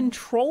how he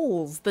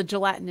controls the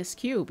gelatinous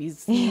cube.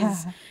 He's Yeah.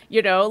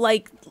 you know,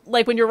 like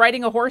when you're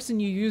riding a horse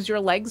and you use your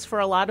legs for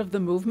a lot of the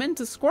movement,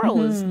 a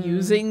squirrel is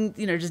using,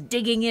 you know, just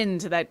digging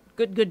into that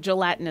good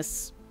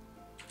gelatinous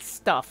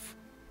stuff.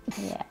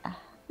 Yeah.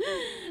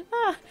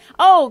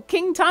 Oh,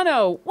 King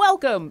Tano,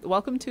 welcome.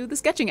 Welcome to the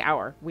Sketching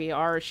Hour. We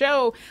are a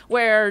show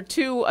where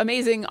 2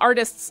 amazing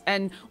artists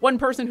and 1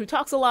 person who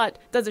talks a lot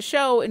does a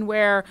show in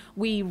where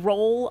we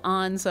roll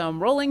on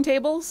some rolling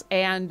tables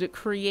and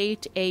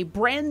create a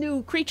brand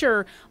new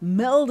creature,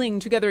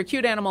 melding together a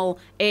cute animal,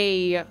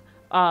 a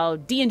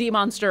D&D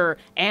monster,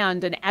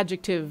 and an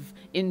adjective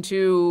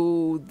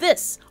into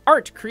this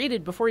art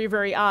created before your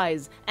very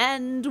eyes.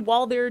 And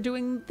while they're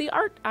doing the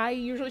art, I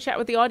usually chat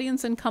with the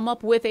audience and come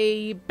up with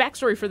a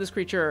backstory for this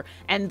creature.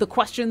 And the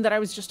question that I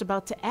was just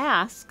about to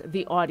ask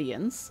the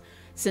audience,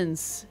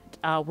 since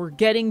we're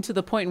getting to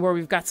the point where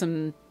we've got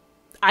some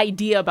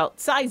idea about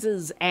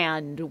sizes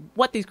and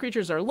what these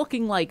creatures are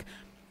looking like,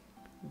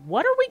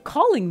 what are we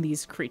calling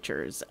these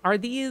creatures? Are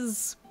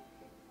these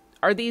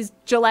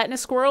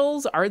gelatinous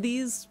squirrels? Are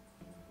these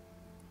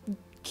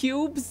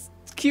cube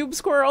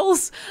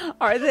squirrels?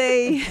 Are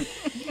they?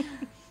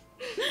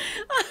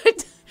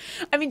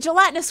 I mean,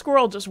 gelatinous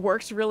squirrel just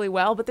works really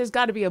well, but there's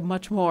got to be a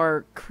much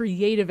more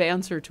creative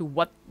answer to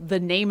what the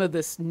name of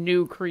this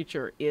new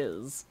creature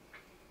is.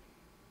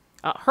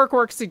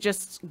 Herkwork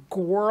suggests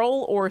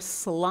Squirrel or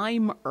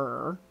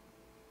Slimer.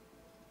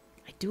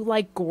 I do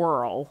like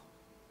Squirrel.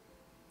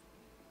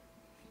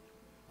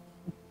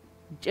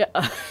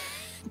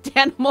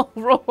 Danimal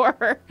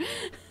Roar.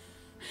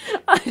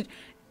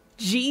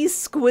 G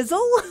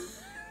Squizzle?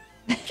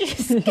 I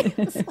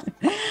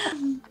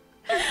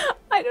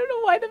don't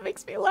know why that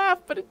makes me laugh,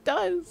 but it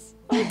does.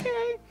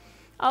 Okay.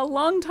 A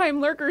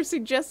longtime lurker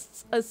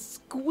suggests a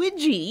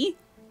squidgy.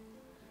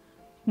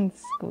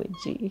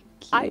 Squidgy.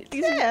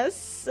 Yes,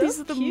 so these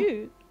are the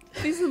cute.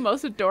 These are the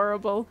most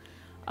adorable.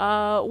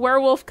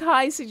 Werewolf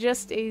Kai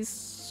suggests a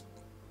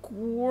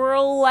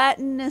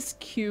squirrelatinous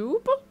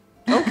cube.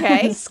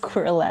 Okay.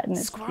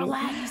 Squirrelatinous.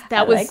 Squirrelatinous.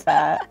 I like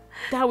that.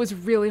 That was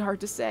really hard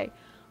to say.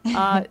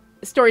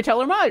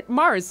 Storyteller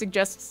Mars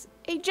suggests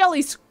a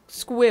jelly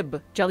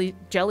squib.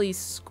 Jelly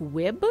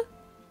squib?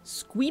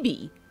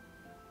 Squeeby.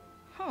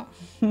 Huh.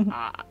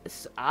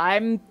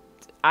 I'm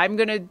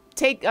gonna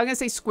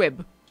say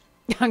squib.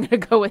 I'm gonna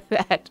go with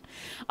that.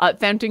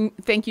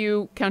 Thank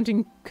you,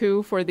 Counting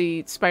Coup, for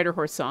the Spider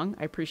Horse song.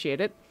 I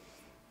appreciate it.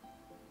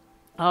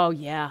 Oh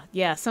yeah.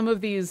 Some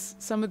of these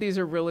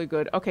are really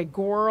good. Okay,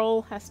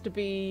 Squirrel has to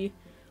be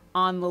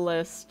on the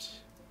list.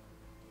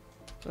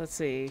 Let's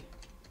see.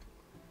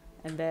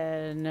 And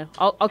then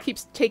I'll keep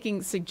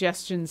taking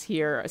suggestions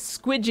here. A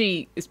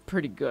squidgy is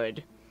pretty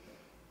good.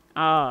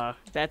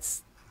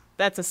 That's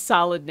a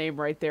solid name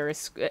right there.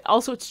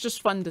 Also, it's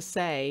just fun to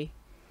say.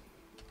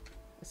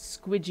 A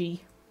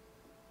squidgy.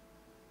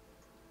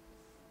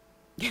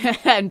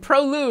 And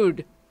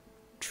Prolude.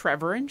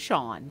 Trevor and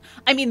Sean.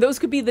 I mean, those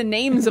could be the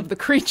names of the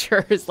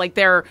creatures, like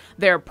their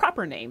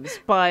proper names,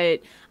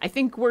 but I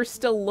think we're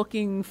still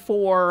looking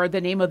for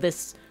the name of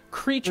this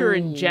creature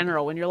in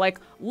general. And you're like,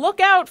 look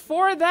out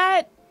for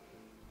that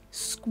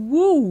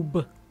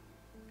squoob,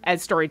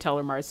 as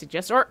Storyteller Mars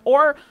suggests,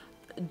 or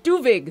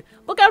Duvig,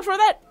 look out for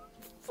that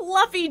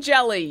fluffy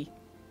jelly.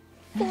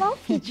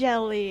 Fluffy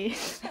jelly.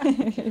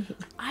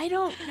 I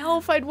don't know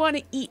if I'd want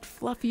to eat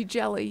fluffy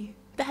jelly.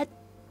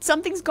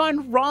 Something's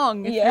gone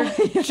wrong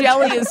if your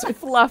jelly is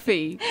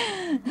fluffy.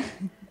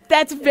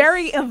 That's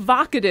very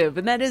evocative,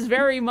 and that is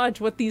very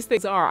much what these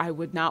things are. I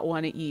would not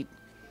want to eat.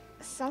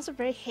 Sounds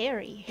very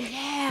hairy.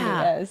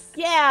 Yeah. Yes.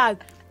 Yeah.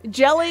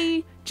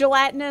 Jelly,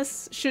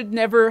 gelatinous should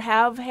never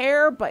have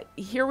hair, but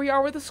here we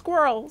are with a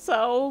squirrel.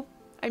 So,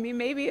 I mean,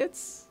 maybe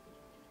it's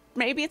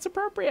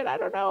appropriate. I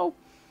don't know.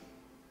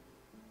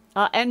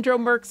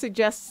 Andromerc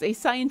suggests a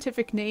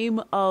scientific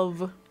name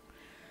of...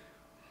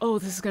 Oh,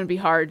 this is going to be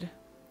hard.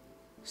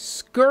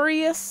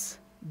 Squirrels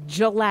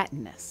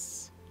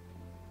gelatinous.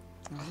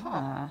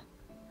 Huh.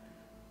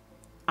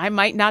 I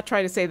might not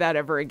try to say that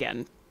ever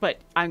again,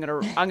 but I'm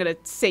gonna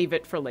save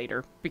it for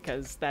later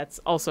because that's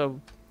also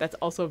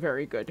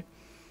very good.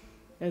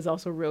 That is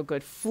also real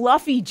good.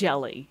 Fluffy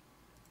jelly.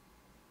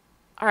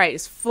 All right,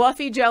 is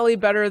fluffy jelly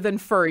better than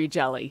furry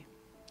jelly?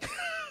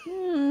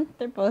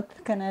 They're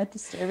both kind of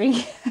disturbing.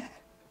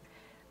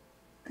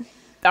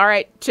 All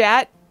right,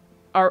 chat.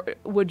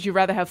 Would you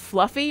rather have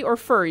fluffy or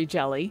furry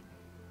jelly?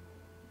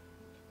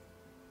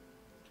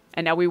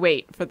 And now we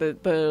wait for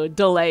the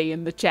delay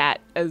in the chat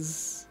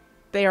as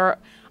they are.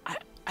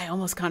 I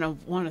almost kind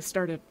of want to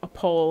start a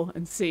poll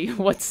and see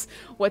what's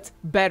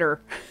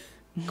better,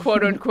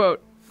 quote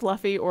unquote,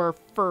 fluffy or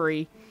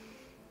furry.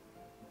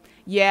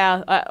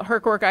 Yeah,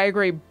 Hercork, I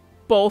agree.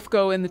 Both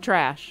go in the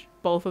trash.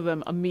 Both of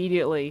them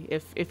immediately.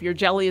 If your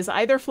jelly is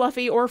either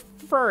fluffy or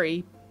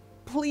furry,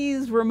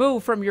 please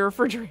remove from your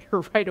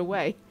refrigerator right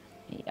away.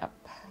 Yep.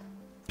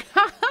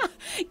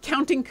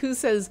 Counting Coup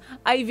says,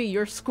 Ivy,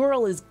 your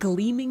squirrel is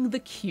gleaming the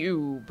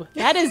cube.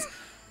 That is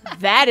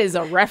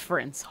a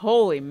reference.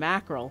 Holy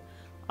mackerel.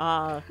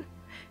 Andromerc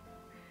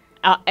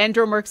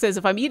says,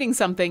 if I'm eating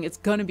something, it's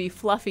gonna be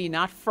fluffy,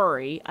 not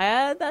furry.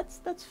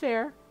 That's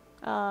fair.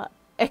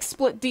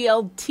 XSplit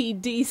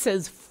DLTD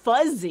says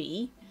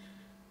fuzzy.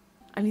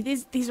 I mean,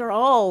 these are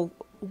all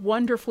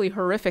wonderfully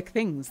horrific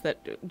things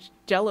that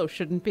Jello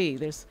shouldn't be.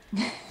 There's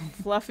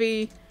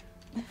fluffy,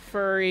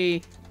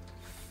 furry,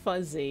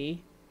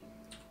 fuzzy.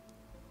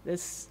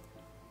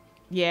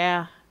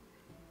 Yeah.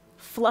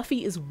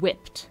 Fluffy is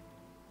whipped.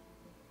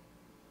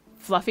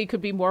 Fluffy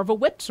could be more of a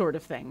whipped sort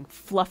of thing.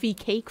 Fluffy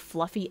cake,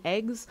 fluffy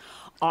eggs.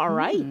 All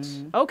right.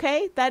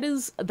 Okay, that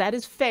is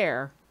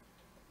fair.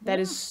 That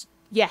is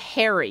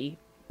hairy.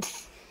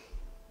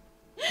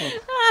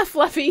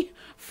 Fluffy,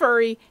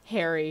 furry,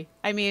 hairy.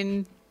 I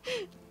mean,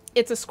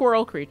 it's a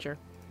squirrel creature.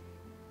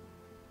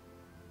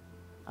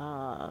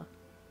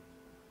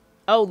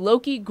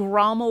 Loki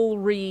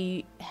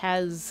Gromelry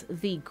has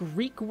the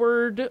Greek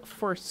word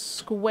for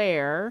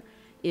square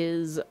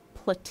is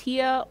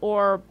platea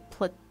or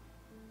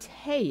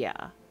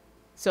platea.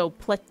 So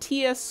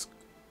platea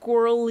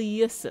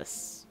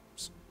squirreliosis.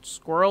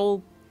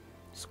 Squirrel.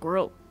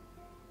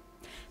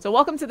 So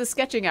welcome to the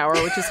sketching hour,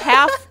 which is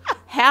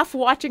half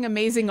watching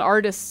amazing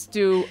artists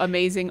do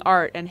amazing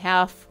art and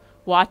half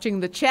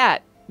watching the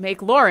chat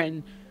make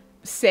Lauren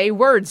say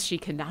words she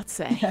cannot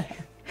say.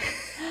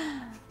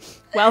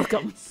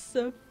 Welcome.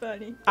 So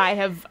funny. I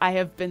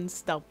have been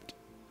stumped.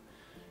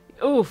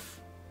 Oof.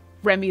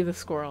 Remy the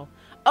squirrel.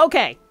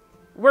 Okay.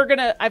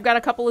 I've got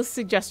a couple of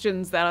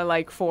suggestions that I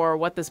like for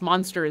what this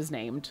monster is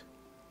named.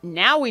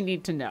 Now we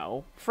need to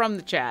know from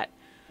the chat,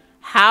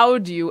 how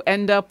do you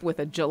end up with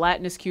a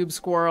gelatinous cube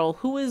squirrel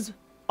who is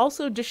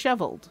also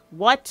disheveled?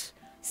 What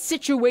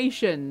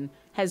situation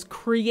has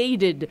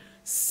created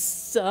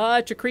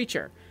such a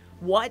creature?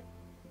 What?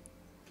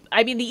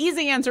 I mean, the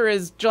easy answer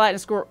is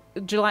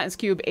gelatinous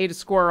cube ate a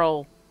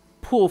squirrel,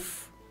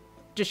 poof,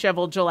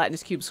 disheveled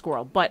gelatinous cube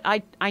squirrel. But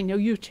I know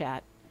you,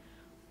 chat.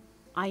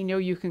 I know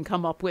you can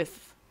come up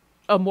with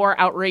a more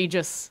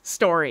outrageous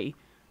story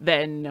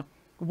than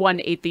one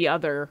ate the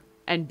other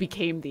and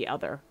became the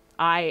other.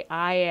 I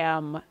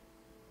am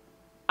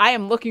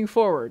looking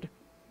forward.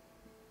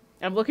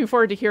 I'm looking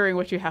forward to hearing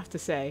what you have to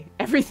say.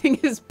 Everything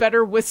is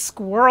better with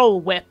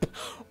Squirrel Whip.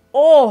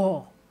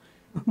 Oh,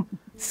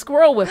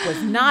 Squirrel Whip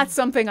was not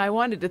something I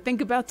wanted to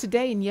think about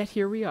today, and yet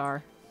here we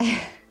are.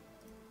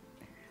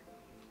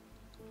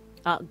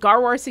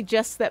 Garwar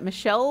suggests that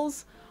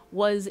Michelle's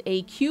was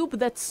a cube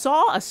that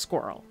saw a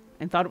squirrel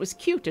and thought it was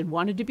cute and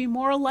wanted to be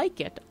more like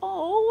it.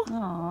 Oh.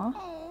 Aww.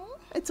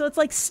 And so it's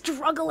like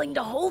struggling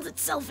to hold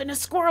itself in a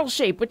squirrel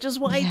shape, which is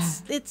why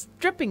it's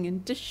dripping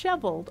and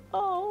disheveled.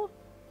 Oh.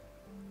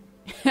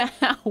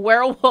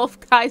 Werewolf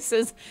Guy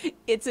says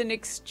it's an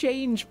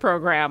exchange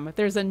program.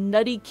 There's a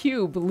nutty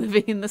cube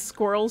living in the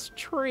squirrel's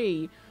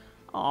tree.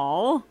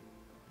 Aww.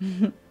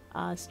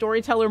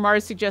 Storyteller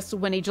Mars suggests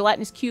when a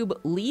gelatinous cube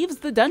leaves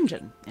the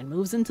dungeon and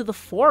moves into the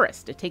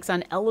forest, it takes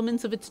on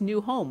elements of its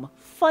new home.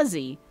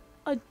 Fuzzy,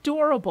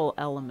 adorable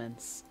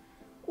elements.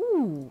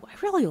 Ooh, I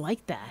really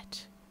like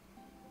that.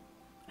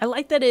 I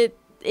like that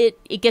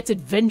it gets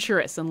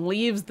adventurous and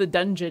leaves the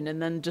dungeon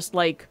and then just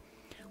like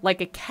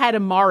a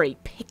katamari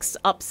picks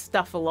up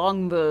stuff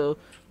along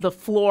the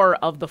floor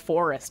of the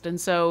forest.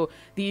 And so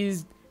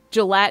these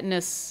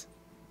gelatinous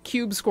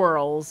cube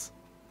squirrels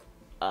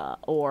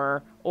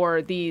or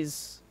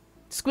these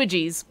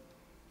squidgies.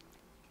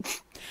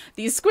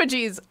 These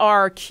squidgies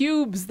are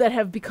cubes that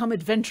have become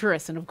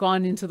adventurous and have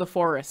gone into the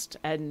forest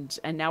and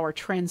now are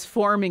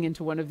transforming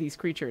into one of these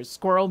creatures.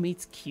 Squirrel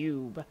meets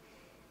cube.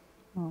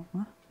 Oh.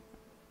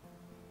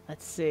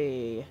 Let's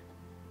see.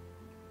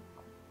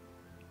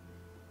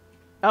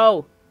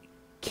 Oh,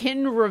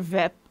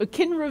 Kinrevip,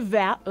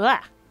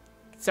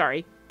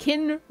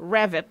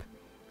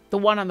 the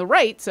one on the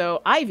right,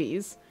 so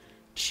Ivy's,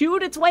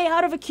 chewed its way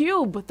out of a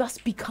cube, thus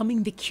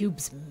becoming the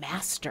cube's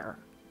master.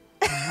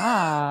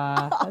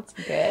 Ah, that's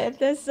good.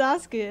 That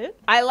sounds good.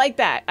 I like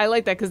that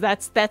because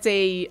that's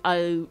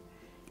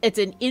it's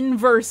an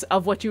inverse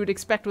of what you would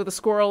expect with a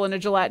squirrel and a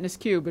gelatinous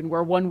cube, and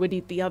where one would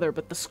eat the other.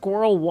 But the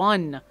squirrel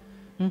won.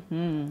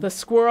 Mm-hmm. The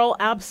squirrel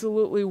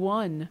absolutely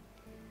won.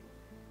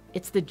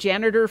 It's the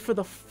janitor for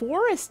the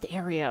forest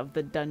area of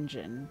the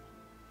dungeon.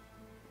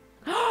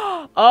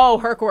 Oh,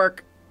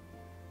 Herkwork.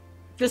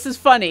 This is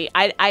funny.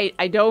 I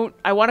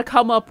want to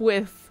come up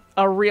with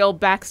a real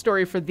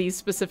backstory for these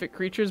specific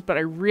creatures, but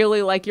I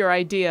really like your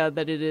idea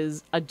that it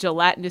is a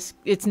gelatinous...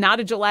 It's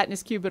not a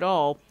gelatinous cube at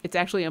all. It's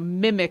actually a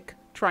mimic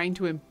trying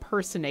to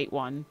impersonate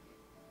one.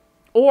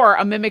 Or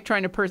a mimic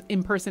trying to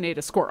impersonate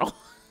a squirrel.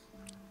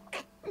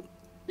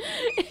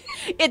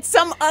 It's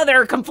some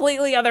other,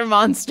 completely other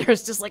monster.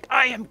 It's just like,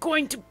 I am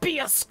going to be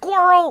a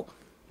squirrel!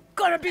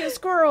 Gonna be a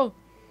squirrel!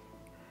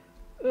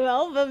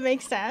 Well, that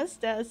makes sense.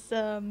 That's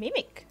a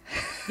mimic.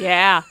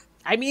 Yeah.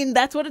 I mean,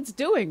 that's what it's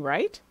doing,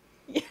 right?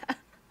 Yeah.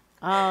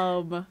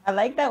 I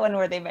like that one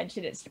where they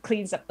mentioned it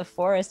cleans up the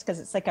forest because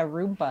it's like a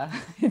Roomba.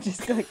 It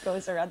just like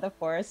goes around the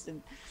forest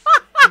and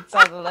it's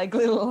all the like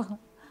little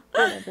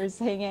whatever's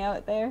hanging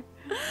out there.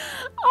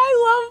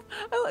 I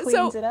love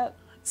Cleans it up.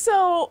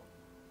 So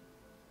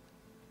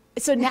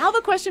now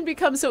the question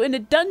becomes, so in a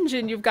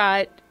dungeon you've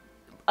got,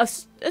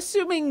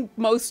 assuming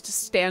most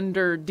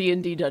standard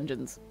D&D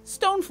dungeons,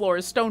 stone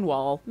floors, stone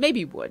wall,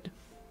 maybe wood.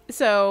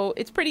 So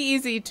it's pretty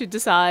easy to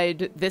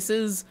decide this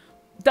is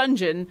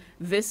dungeon,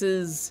 this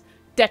is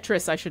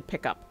Detritus I should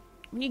pick up.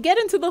 When you get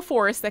into the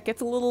forest, that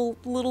gets a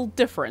little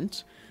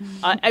different.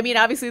 I mean,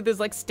 obviously there's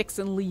like sticks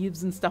and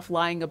leaves and stuff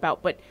lying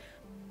about, but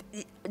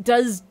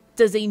does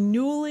a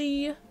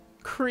newly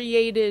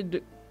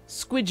created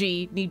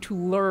squidgy need to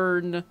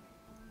learn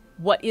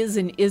what is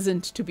and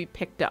isn't to be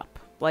picked up?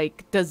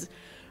 Like,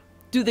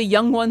 do the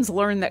young ones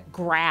learn that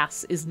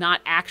grass is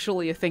not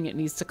actually a thing it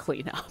needs to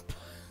clean up?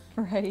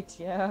 Right,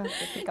 yeah. They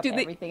pick up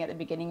everything at the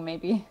beginning,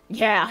 maybe.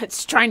 Yeah,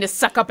 it's trying to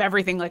suck up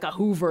everything like a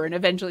Hoover, and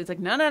eventually it's like,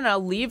 no,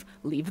 leave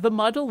the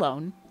mud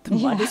alone. The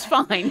mud is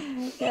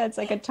fine. Yeah, it's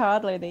like a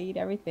toddler. They eat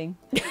everything.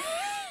 You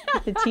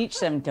have to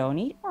teach them, don't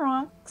eat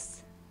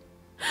rocks.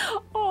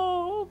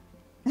 Oh.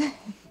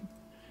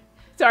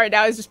 Sorry,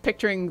 now I was just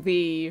picturing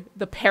the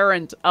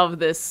parent of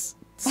this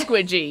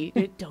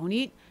squidgy. Don't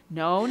eat.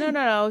 No.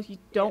 You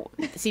don't.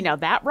 See, now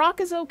that rock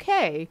is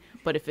okay,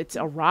 but if it's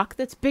a rock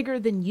that's bigger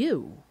than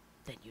you,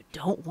 then you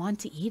don't want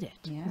to eat it.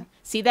 Yeah.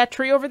 See that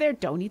tree over there?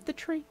 Don't eat the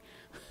tree.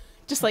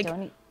 Just like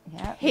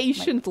yeah,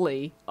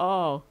 patiently.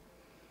 Oh.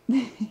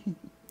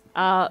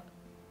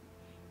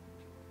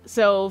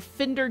 So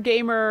Finder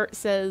Gamer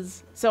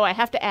says, so I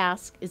have to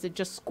ask, is it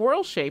just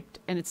squirrel shaped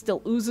and it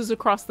still oozes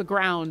across the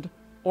ground,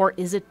 or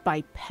is it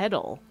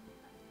bipedal?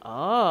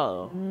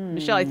 Oh.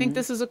 Michelle, I think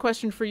this is a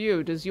question for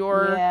you. Does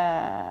your...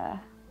 Yeah.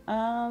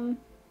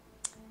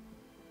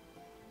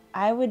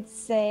 I would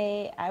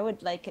say I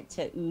would like it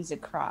to ooze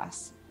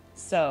across.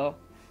 So,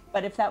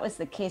 but if that was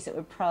the case, it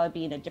would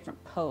probably be in a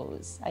different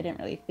pose. I didn't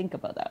really think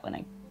about that when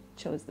I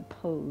chose the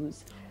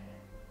pose.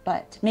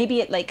 But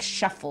maybe it like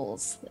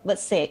shuffles.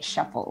 Let's say it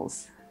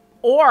shuffles.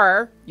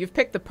 Or you've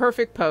picked the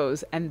perfect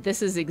pose, and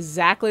this is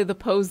exactly the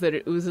pose that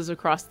it oozes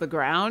across the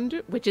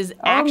ground, which is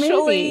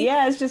actually... Maybe.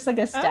 Yeah, it's just like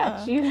a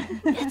statue.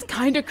 It's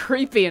kind of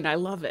creepy, and I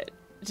love it.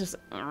 Just...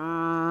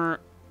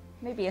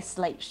 Maybe a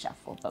slight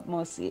shuffle, but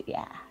mostly,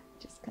 yeah,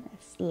 just kind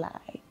of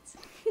slides.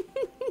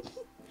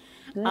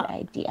 Good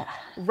idea.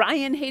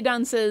 Ryan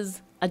Haydon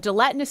says, a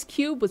gelatinous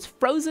cube was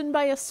frozen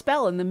by a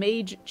spell, and the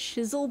mage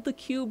chiseled the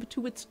cube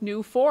to its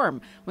new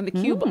form. When the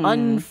cube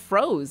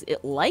unfroze,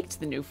 it liked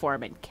the new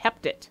form and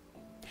kept it.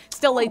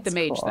 Still ate the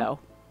mage, though.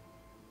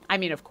 I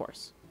mean, of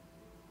course.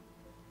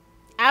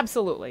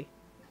 Absolutely.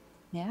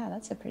 Yeah,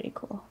 that's a pretty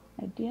cool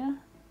idea.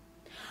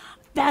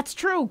 That's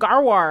true,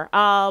 Garwar.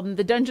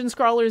 The Dungeon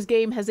Scrawlers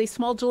game has a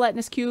small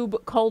gelatinous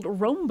cube called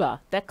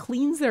Romba that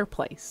cleans their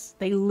place.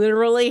 They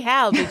literally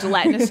have a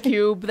gelatinous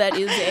cube that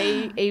is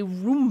a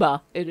Roomba.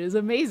 It is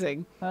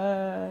amazing.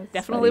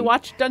 Definitely funny.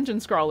 watch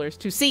Dungeon Scrawlers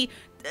to see.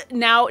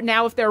 Now,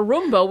 if their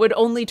Roomba would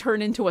only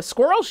turn into a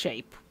squirrel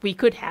shape, we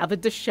could have a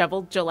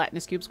disheveled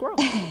gelatinous cube squirrel.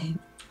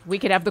 We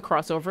could have the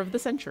crossover of the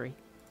century.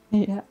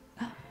 Yeah.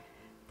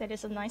 That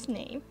is a nice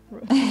name.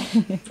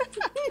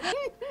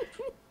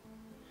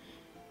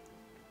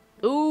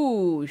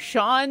 Ooh,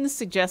 Sean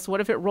suggests,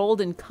 what if it rolled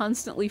and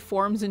constantly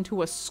forms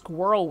into a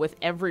squirrel with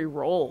every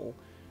roll?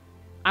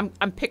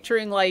 I'm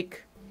picturing,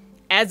 like,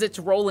 as it's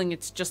rolling,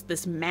 it's just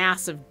this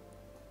mass of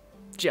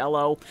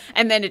jello,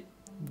 and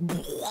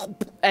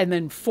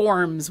then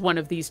forms one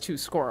of these two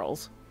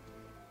squirrels.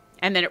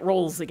 And then it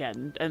rolls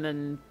again, and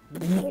then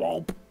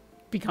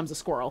becomes a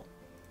squirrel.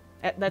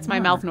 That's my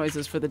mouth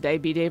noises for the day.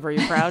 B-Dave, are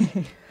you proud?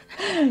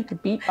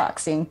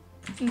 Beatboxing.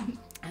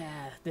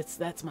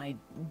 That's my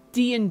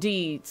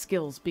D&D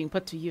skills being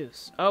put to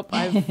use. Oh,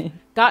 I've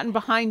gotten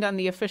behind on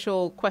the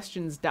official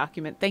questions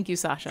document. Thank you,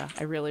 Sasha.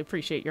 I really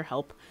appreciate your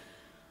help.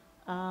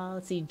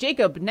 Let's see.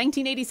 Jacob,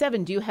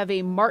 1987. Do you have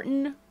a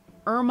marten,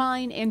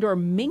 ermine, and or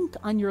mink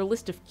on your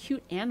list of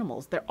cute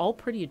animals? They're all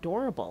pretty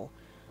adorable.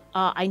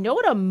 I know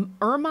what a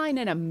ermine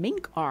and a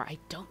mink are. I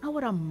don't know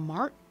what a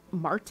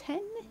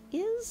marten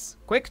is.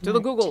 Quick, to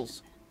the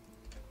Googles.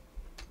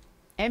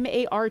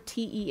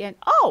 M-A-R-T-E-N.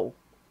 Oh!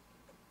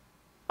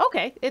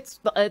 Okay,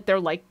 they're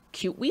like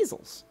cute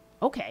weasels.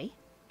 Okay.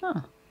 Huh.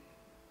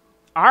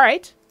 All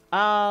right.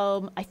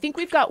 I think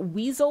we've got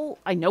weasel.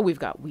 I know we've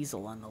got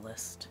weasel on the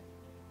list.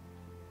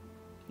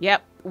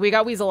 Yep, we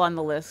got weasel on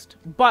the list.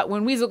 But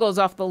when weasel goes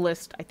off the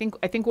list, I think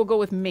we'll go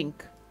with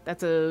mink.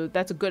 That's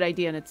a good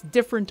idea, and it's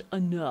different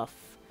enough.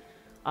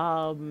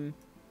 Or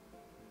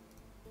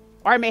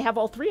I may have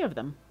all three of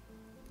them.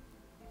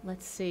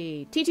 Let's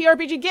see.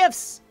 TTRPG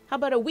gifts. How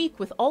about a week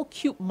with all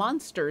cute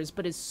monsters,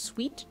 but as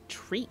sweet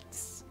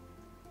treats?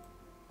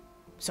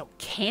 So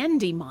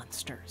candy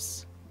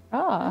monsters.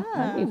 Oh,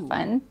 that'd be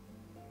fun.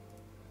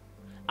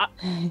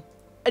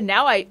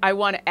 Now I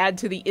want to add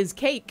to the is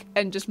cake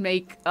and just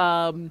make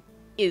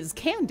is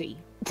candy.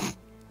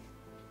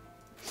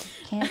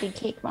 Candy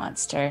cake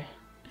monster.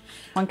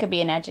 One could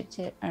be an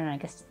adjective. I don't know, I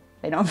guess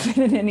they don't fit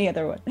in any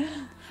other one.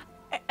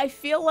 I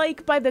feel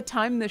like by the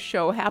time the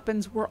show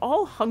happens, we're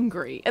all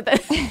hungry.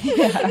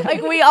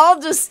 Like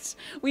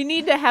we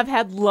need to have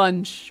had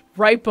lunch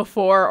right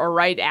before or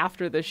right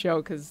after the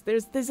show because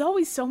there's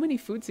always so many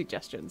food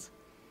suggestions.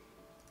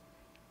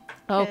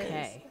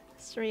 Okay.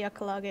 3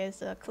 o'clock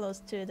is close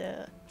to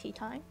the tea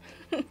time.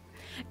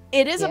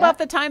 It is about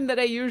the time that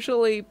I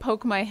usually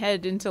poke my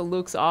head into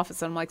Luke's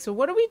office. I'm like, so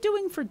what are we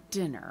doing for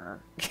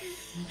dinner?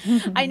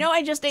 I know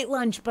I just ate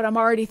lunch, but I'm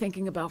already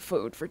thinking about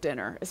food for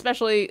dinner,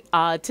 especially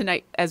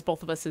tonight as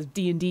both of us have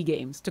D&D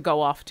games to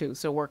go off to.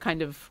 So we're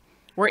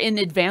in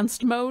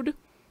advanced mode.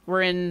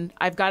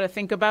 I've got to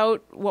think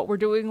about what we're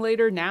doing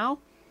later now.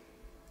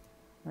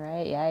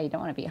 Right, yeah, you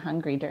don't want to be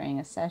hungry during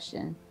a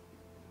session.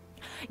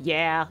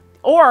 Yeah.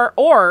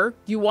 Or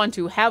you want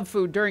to have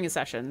food during a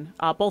session.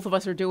 Both of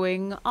us are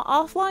doing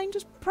offline,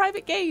 just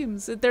private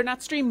games. They're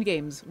not streamed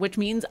games, which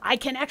means I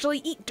can actually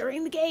eat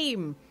during the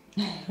game.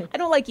 I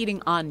don't like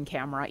eating on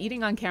camera.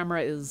 Eating on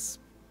camera it's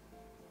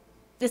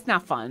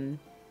not fun.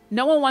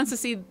 No one wants to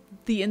see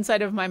the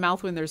inside of my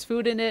mouth when there's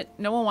food in it.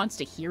 No one wants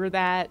to hear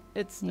that.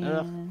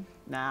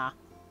 Nah,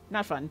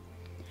 not fun.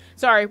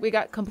 Sorry, we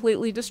got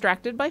completely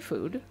distracted by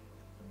food.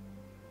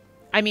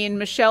 I mean,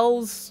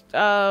 Michelle's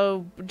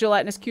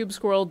gelatinous cube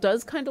squirrel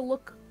does kind of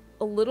look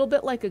a little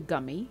bit like a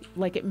gummy.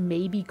 Like it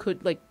maybe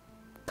could, like,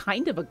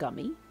 kind of a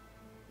gummy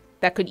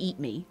that could eat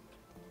me.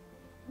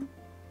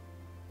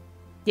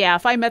 Yeah,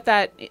 if I met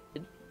that,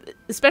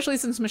 especially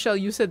since, Michelle,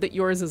 you said that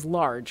yours is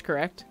large,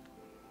 correct?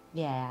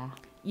 Yeah.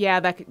 Yeah,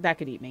 that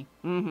could eat me.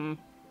 Mm-hmm.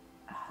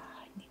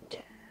 I need to...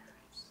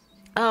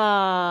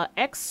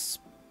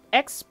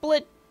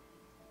 XSplit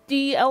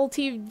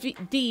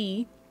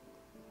DLTD...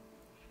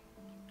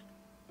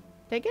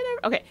 Did I get it?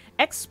 Okay.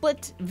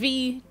 XSplit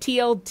V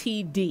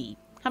TLTD.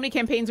 How many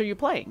campaigns are you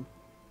playing?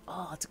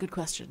 Oh, that's a good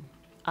question.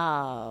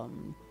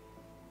 Well,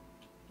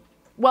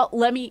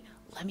 let me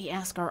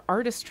ask our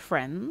artist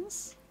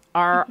friends.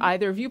 Are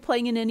either of you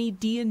playing in any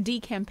D&D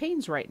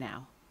campaigns right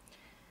now?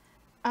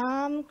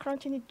 I'm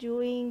currently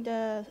doing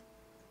the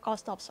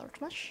Ghost of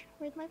Saltmarsh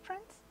with my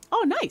friends.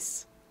 Oh,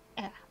 nice.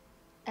 Yeah.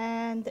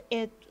 And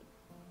it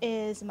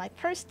is my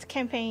first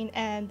campaign,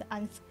 and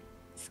I'm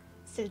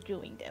still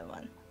doing that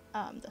one.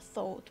 The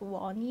third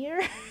 1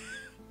 year.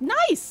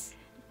 Nice.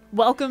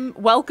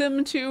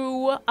 Welcome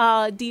to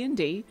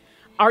D&D.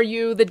 Are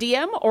you the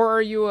DM or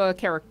are you a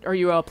character? Are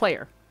you a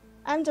player?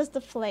 I'm just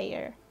a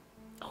player.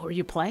 Oh, are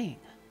you playing?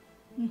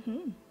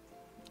 Mm-hmm.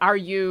 Are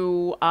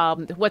you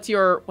what's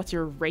your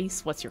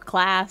race? What's your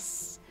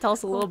class? Tell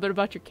us a little bit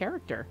about your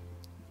character.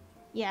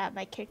 Yeah,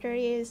 my character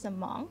is a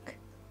monk,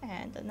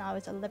 and now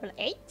it's a level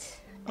 8.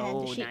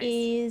 And she nice.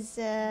 is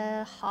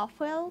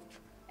half elf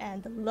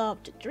and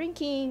loved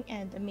drinking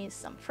and meet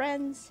some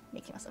friends,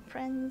 making some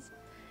friends.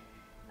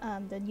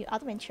 The new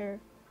adventure.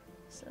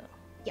 So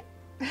yeah.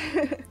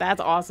 That's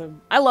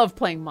awesome. I love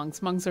playing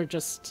monks. Monks are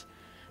just,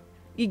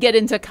 you get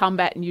into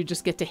combat and you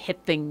just get to hit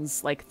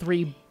things like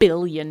 3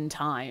 billion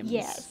times.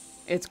 Yes.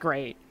 It's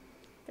great.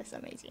 That's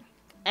amazing.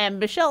 And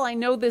Michelle, I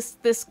know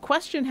this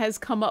question has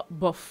come up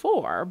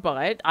before,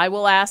 but I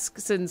will ask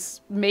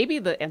since maybe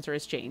the answer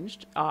has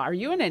changed. Are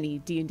you in any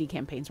D&D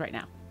campaigns right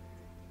now?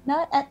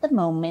 Not at the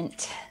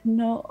moment.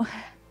 No.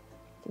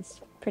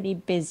 Just pretty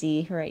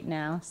busy right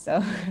now,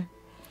 so.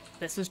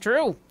 This is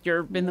true.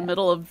 You're in the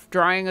middle of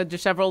drawing a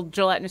disheveled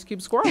gelatinous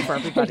cube squirrel for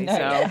everybody.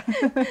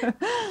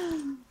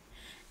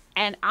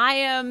 And I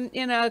am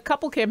in a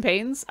couple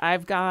campaigns.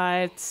 I've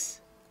got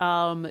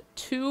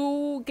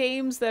 2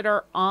 games that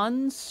are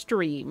on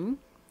stream.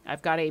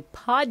 I've got a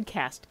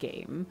podcast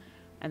game.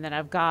 And then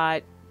I've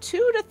got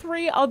 2 to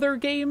 3 other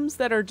games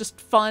that are just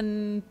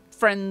fun.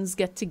 Friends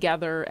get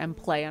together and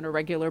play on a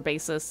regular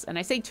basis. And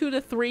I say 2 to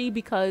 3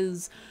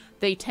 because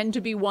they tend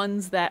to be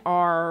ones that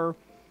are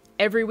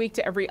every week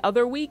to every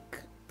other week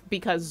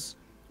because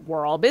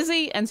we're all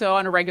busy. And so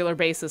on a regular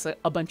basis,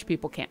 a bunch of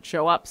people can't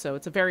show up. So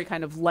it's a very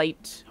kind of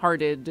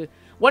light-hearted.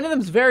 One of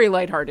them's very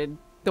light-hearted,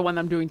 the one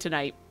I'm doing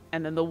tonight.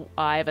 And then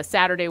I have a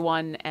Saturday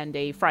one and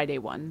a Friday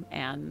one.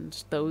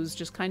 And those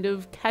just kind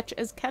of catch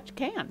as catch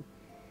can.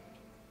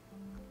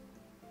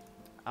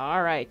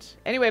 All right.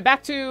 Anyway,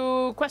 back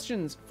to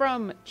questions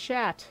from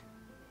chat.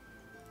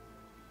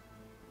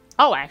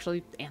 Oh, I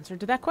actually answered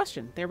to that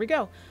question. There we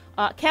go.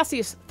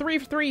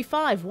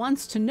 Cassius335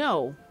 wants to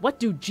know, what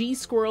do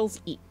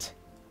G-squirrels eat?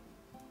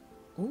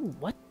 Ooh,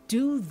 what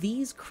do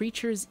these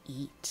creatures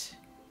eat?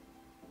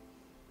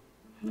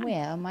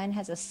 Well, mine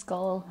has a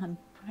skull. I'm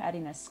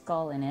adding a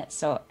skull in it,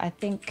 so I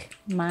think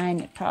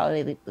mine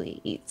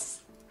probably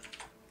eats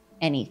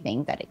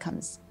anything that it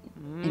comes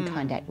in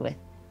contact with.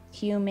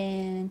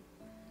 Human,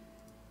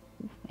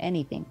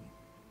 anything.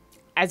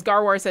 As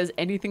Garwar says,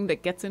 anything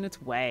that gets in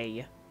its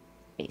way.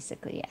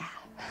 Basically, yeah.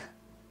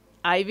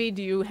 Ivy,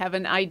 do you have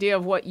an idea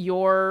of what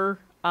your,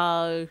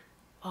 I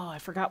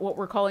forgot what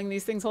we're calling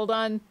these things. Hold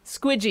on.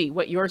 Squidgy,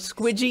 what your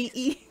squidgy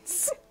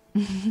eats?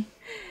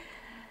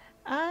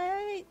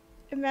 I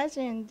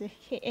imagined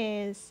he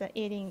is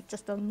eating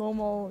just the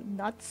normal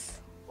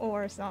nuts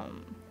or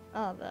some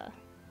other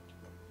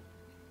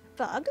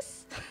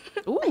bugs,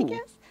 Ooh. I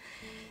guess.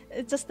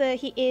 It's just that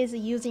he is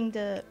using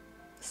the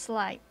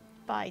slide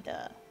by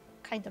the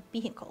kind of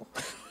vehicle.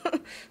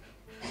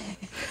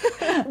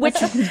 Which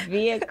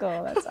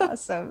vehicle? That's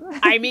awesome.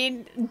 I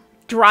mean,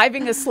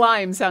 driving a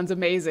slime sounds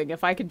amazing.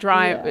 If I could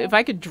drive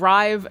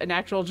an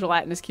actual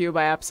gelatinous cube,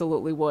 I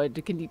absolutely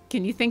would.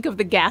 Can you think of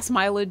the gas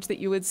mileage that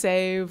you would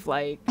save?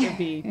 Like, it'd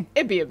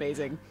be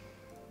amazing.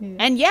 Yeah.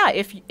 And yeah,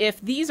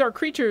 if these are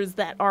creatures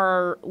that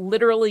are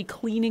literally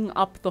cleaning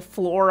up the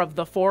floor of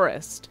the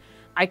forest,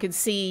 I could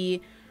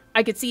see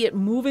it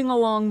moving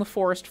along the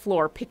forest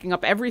floor, picking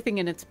up everything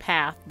in its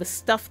path. The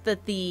stuff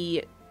that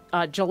the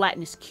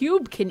gelatinous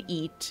cube can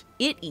eat,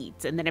 it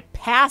eats, and then it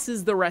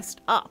passes the rest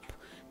up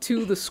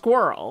to the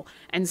squirrel.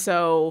 And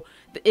so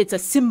it's a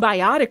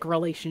symbiotic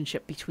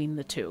relationship between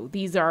the two.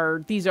 These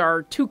are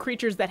 2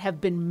 creatures that have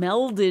been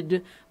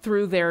melded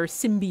through their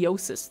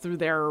symbiosis, through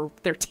their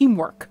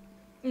teamwork.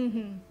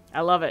 Mm-hmm.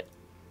 I love it.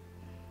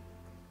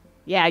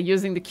 Yeah,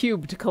 using the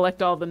cube to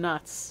collect all the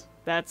nuts.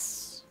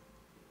 That's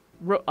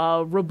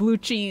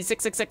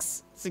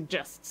Roblucci666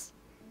 suggests.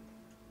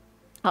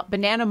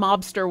 Banana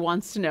Mobster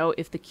wants to know,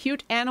 if the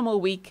cute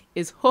animal week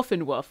is hoof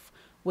and woof,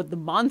 would the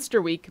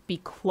monster week be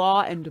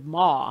claw and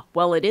maw?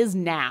 Well, it is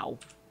now.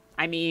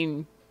 I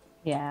mean,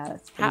 yeah,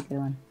 that's a pretty good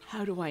one.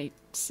 How do I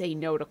say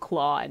no to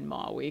claw and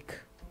maw week?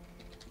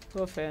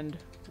 Hoof and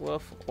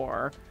woof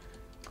or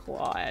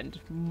claw and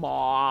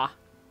maw.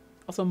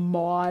 Also,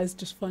 maw is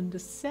just fun to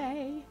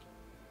say.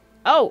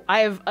 Oh, I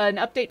have an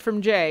update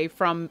from Jay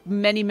from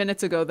many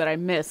minutes ago that I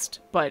missed,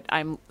 but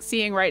I'm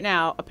seeing right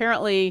now.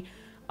 Apparently,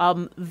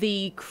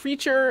 the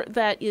creature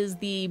that is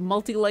the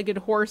multi-legged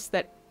horse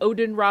that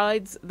Odin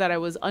rides, that I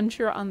was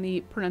unsure on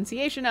the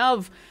pronunciation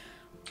of,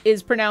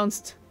 is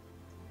pronounced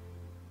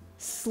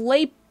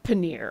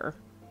Sleipnir.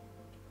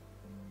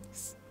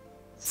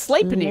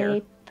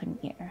 Sleipnir.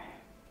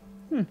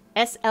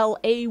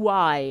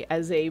 Slay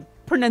as a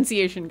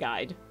pronunciation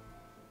guide.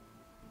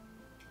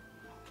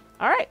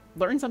 All right,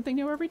 learn something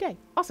new every day.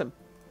 Awesome.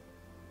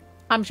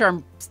 I'm sure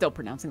I'm still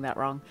pronouncing that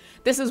wrong.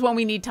 This is when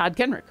we need Todd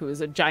Kenrick, who is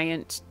a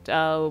giant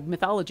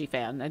mythology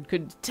fan and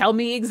could tell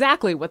me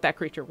exactly what that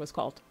creature was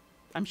called.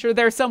 I'm sure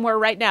they're somewhere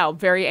right now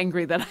very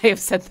angry that I have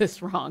said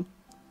this wrong.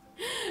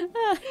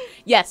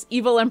 Yes,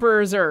 Evil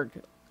Emperor Zurg.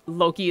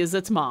 Loki is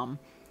its mom.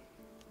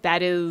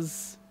 That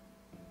is...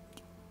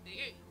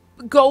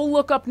 Go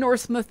look up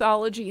Norse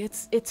mythology.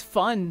 It's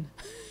fun.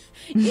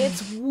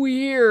 It's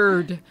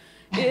weird.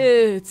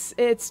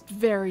 It's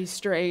very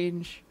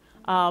strange.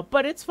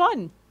 But it's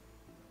fun.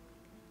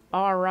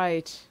 All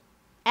right.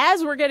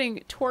 As we're getting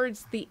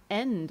towards the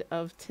end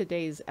of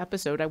today's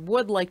episode, I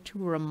would like to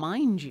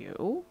remind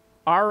you,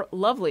 our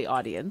lovely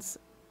audience,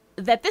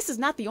 that this is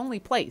not the only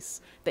place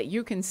that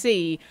you can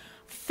see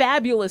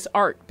fabulous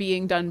art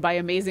being done by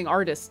amazing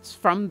artists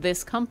from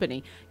this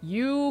company.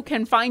 You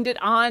can find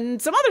it on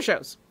some other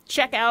shows.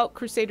 Check out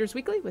Crusaders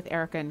Weekly with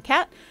Erica and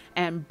Kat,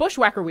 and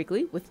Bushwhacker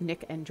Weekly with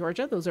Nick and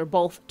Georgia. Those are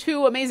both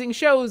two amazing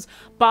shows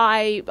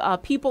by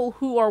people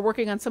who are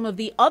working on some of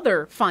the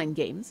other fine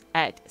games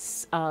at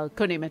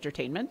Codename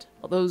Entertainment.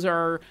 Those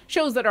are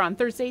shows that are on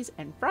Thursdays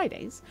and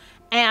Fridays.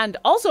 And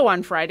also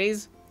on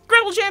Fridays,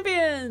 Idle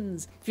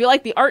Champions! If you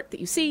like the art that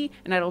you see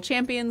in Idle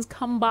Champions,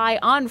 come by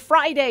on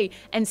Friday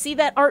and see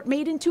that art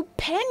made into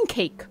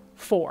pancake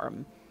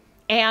form.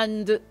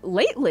 And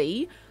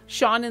lately,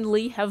 Sean and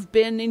Lee have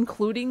been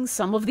including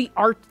some of the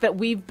art that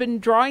we've been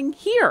drawing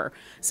here.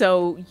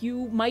 So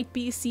you might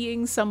be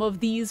seeing some of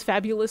these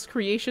fabulous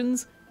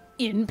creations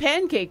in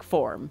pancake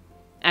form.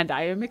 And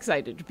I am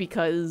excited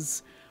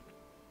because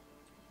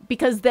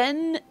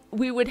then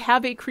we would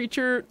have a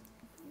creature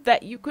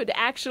that you could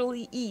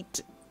actually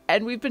eat.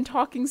 And we've been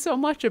talking so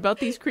much about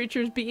these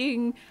creatures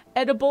being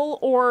edible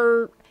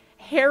or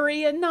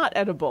hairy and not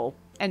edible.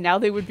 And now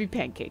they would be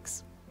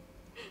pancakes.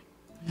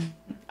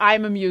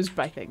 I'm amused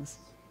by things.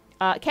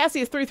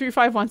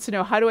 Cassius335 wants to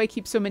know, how do I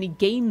keep so many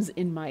games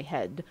in my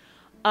head?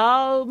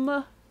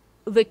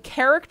 The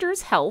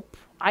characters help.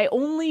 I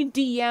only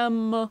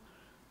DM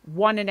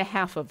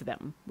 1.5 of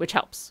them, which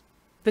helps.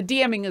 The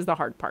DMing is the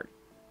hard part.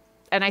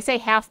 And I say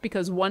half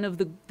because one of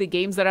the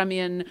games that I'm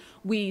in,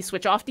 we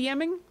switch off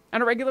DMing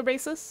on a regular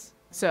basis.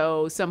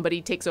 So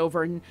somebody takes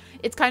over, and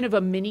it's kind of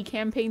a mini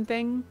campaign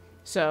thing.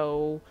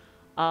 So,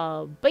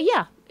 but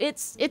yeah,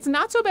 it's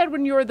not so bad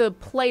when you're the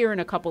player in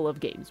a couple of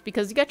games,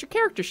 because you got your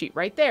character sheet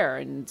right there.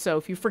 And so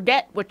if you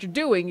forget what you're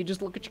doing, you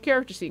just look at your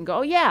character sheet and go,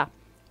 oh yeah,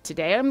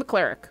 today I'm the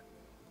cleric.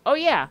 Oh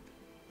yeah,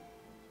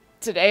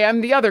 today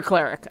I'm the other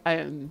cleric.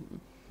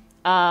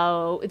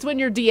 It's when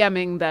you're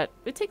DMing that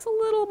it takes a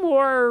little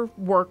more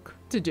work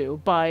to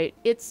do, but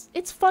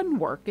it's fun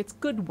work. It's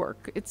good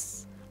work.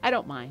 I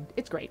don't mind.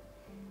 It's great.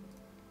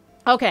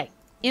 Okay,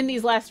 in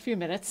these last few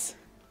minutes.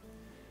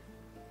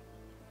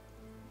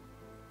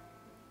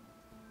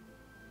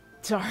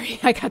 Sorry,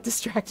 I got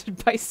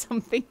distracted by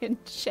something in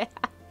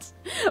chat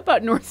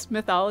about Norse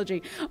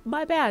mythology.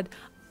 My bad.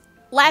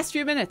 Last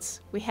few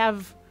minutes.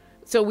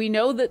 So we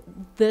know that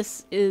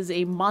this is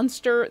a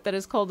monster that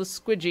is called a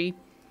squidgy.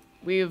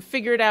 We have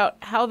figured out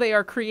how they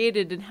are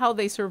created and how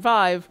they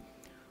survive.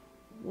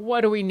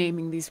 What are we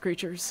naming these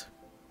creatures?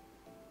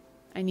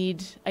 I need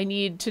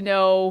to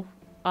know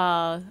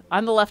on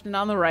the left and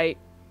on the right.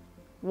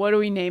 What are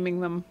we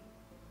naming them?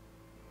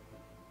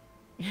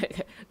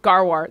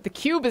 Garwar, the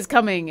cube is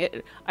coming.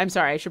 I'm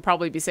sorry, I should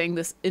probably be saying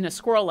this in a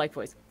squirrel-like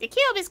voice. The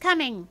cube is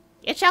coming.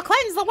 It shall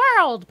cleanse the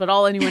world. But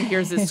all anyone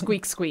hears is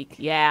squeak, squeak.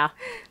 Yeah.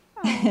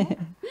 That's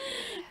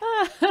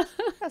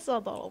so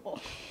adorable.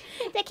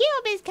 The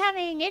cube is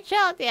coming. It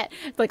shall. Yeah.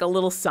 It's like a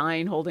little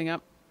sign holding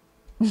up.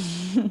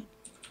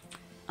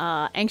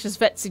 Anxious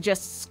Vet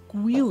suggests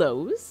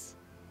Squeelos.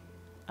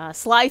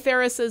 Sly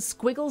Ferris says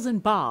Squiggles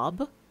and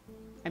Bob.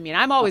 I mean,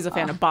 I'm always a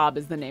fan of Bob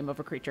as the name of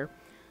a creature.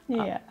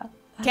 Yeah.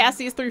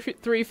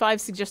 Cassius335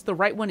 suggests the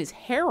right one is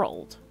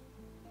Herald.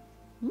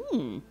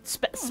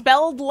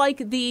 Spelled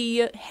like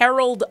the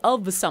herald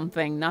of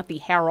something, not the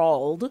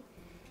herald.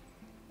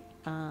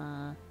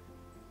 Danimal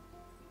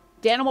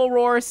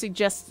Roar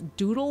suggests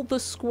Doodle the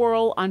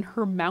squirrel on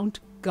her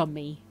Mount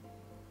Gummy.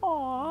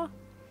 Aww.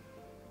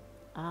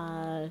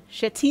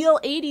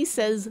 Shatil80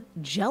 says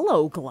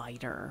Jello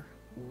glider.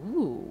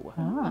 Ooh.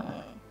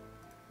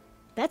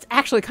 That's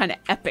actually kind of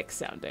epic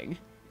sounding.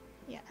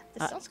 Yeah,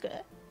 this sounds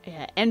good.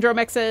 Yeah,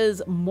 Andromex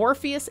says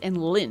Morpheus and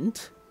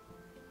Lint.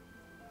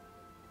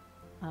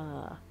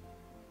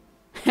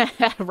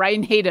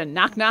 Ryan Hayden,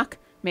 knock knock.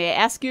 May I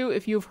ask you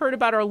if you've heard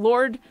about our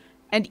Lord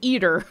and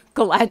Eater,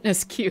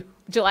 Gelatinous Cube.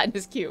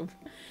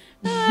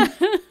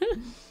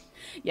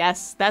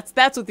 Yes, that's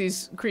what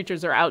these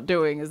creatures are out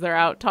doing, is they're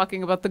out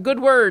talking about the good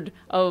word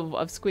of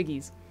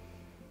Squiggies.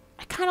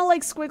 I kind of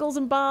like Squiggles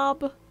and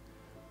Bob,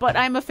 but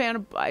I'm a fan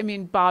of, I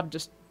mean, Bob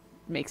just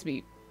brings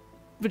me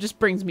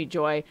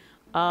joy.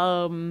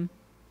 Prolude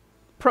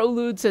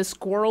says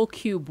Squirrel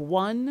Cube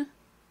 1.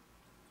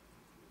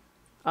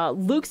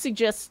 Luke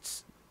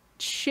suggests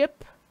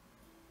Chip,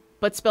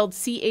 but spelled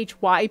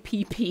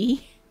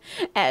CHYPP.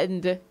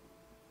 And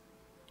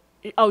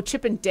oh,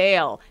 Chip and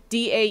Dale,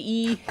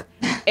 Daeh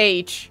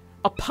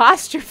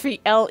apostrophe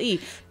Le.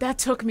 That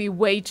took me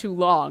way too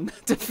long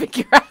to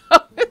figure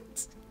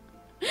out.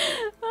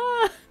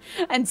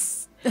 And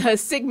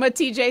Sigma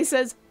TJ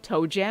says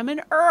Toe Jam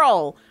and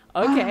Earl.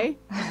 Okay.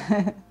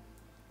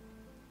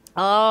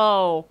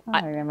 Oh,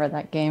 I remember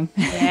that game.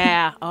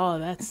 yeah. Oh,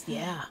 that's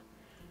yeah.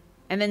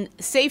 And then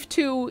Safe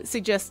 2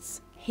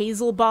 suggests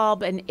Hazel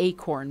Bob and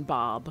Acorn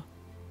Bob.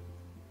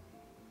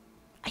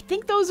 I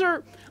think those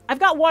are... I've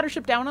got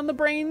Watership Down on the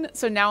brain,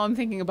 so now I'm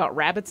thinking about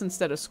rabbits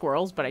instead of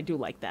squirrels, but I do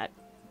like that.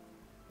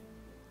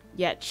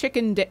 Yeah, Chip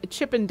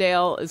and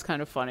Dale is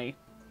kind of funny.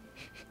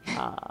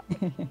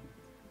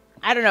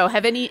 I don't know.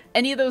 Have any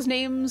of those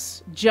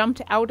names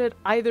jumped out at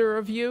either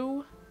of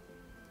you?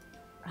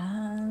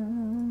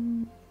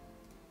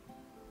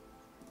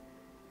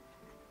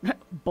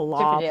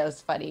 Blob.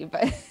 Chippendale's funny,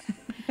 but...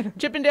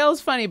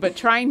 Chippendale's funny, but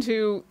trying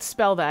to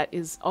spell that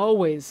is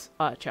always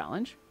a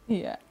challenge.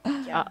 Yeah.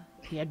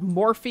 We had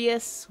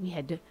Morpheus. We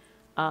had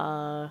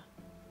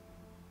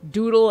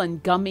Doodle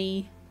and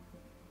Gummy.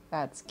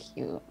 That's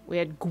cute. We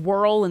had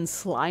Gwirl and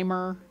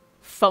Slimer.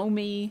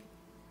 Foamy.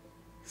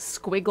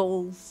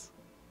 Squiggles.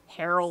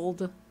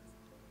 Harold.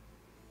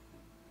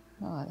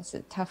 Oh, that's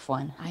a tough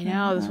one. I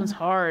know, this one's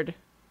hard.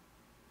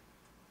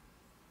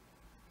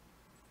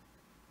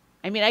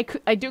 I mean,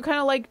 I do kind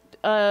of like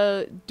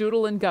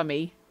Doodle and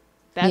Gummy.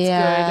 That's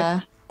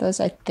good. Those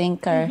I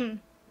think are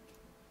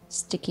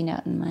sticking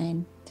out in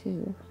mine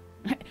too.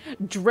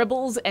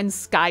 Dribbles and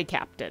Sky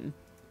Captain.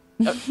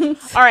 All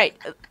right,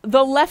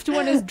 the left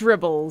one is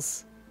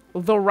Dribbles.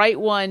 The right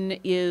one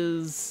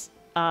is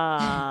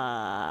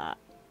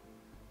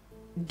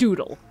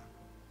Doodle.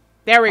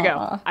 There we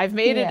go. I've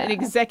made it an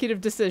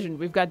executive decision.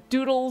 We've got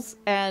Doodles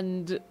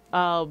and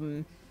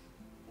I've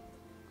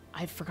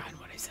forgotten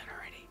what I said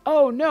already.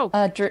 Oh no.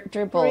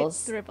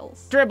 Dribbles.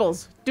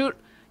 Dribbles.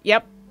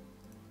 Yep.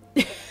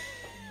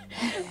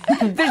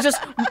 There's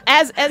just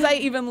as I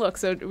even look.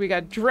 So we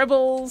got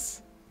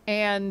Dribbles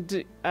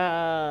and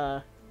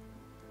let's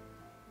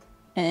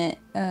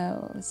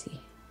see.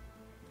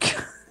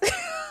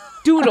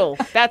 Doodle.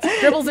 That's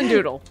Dribbles and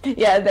Doodle.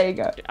 Yeah, there you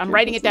go. I'm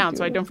writing it down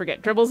so I don't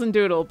forget. Dribbles and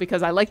Doodle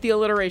because I like the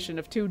alliteration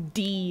of two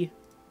D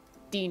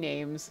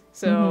names.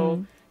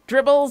 So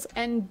Dribbles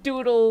and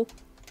Doodle,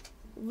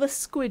 the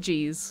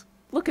Squidgies.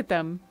 Look at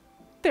them.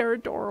 They're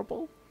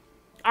adorable.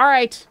 All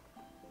right.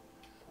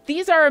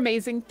 These are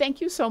amazing.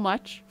 Thank you so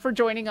much for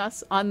joining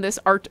us on this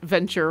art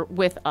venture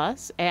with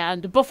us.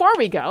 And before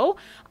we go,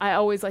 I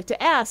always like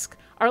to ask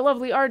our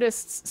lovely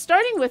artists,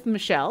 starting with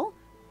Michelle,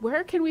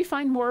 where can we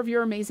find more of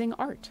your amazing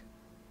art?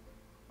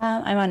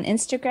 I'm on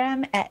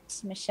Instagram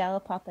at Michelle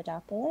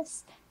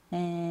Papadopoulos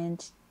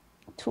and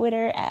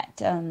Twitter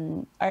at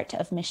Art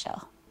of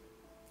Michelle.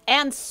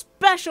 And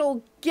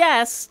special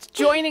guest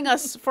joining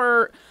us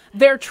for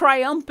their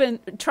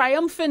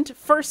triumphant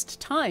first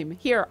time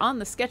here on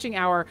the Sketching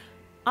Hour.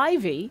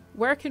 Ivy,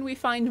 where can we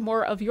find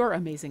more of your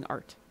amazing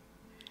art?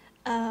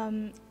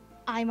 I'm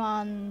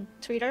on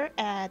Twitter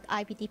at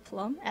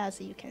IBDplum, as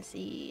you can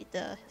see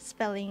the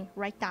spelling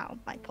right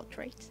down my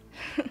portrait.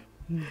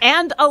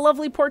 And a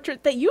lovely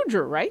portrait that you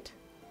drew, right?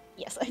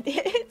 Yes, I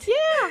did.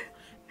 Yeah.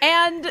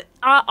 And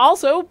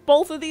also,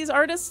 both of these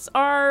artists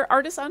are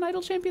artists on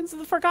Idle Champions of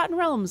the Forgotten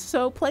Realms,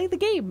 so play the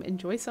game.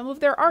 Enjoy some of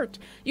their art.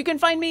 You can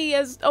find me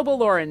as Obo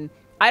Lauren.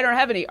 I don't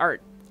have any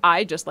art.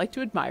 I just like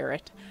to admire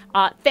it.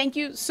 Thank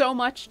you so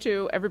much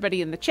to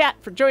everybody in the chat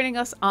for joining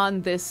us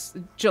on this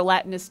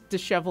gelatinous,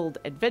 disheveled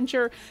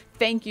adventure.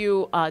 Thank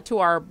you to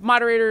our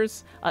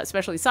moderators,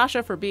 especially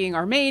Sasha, for being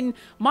our main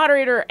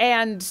moderator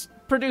and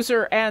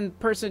producer and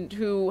person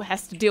who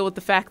has to deal with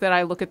the fact that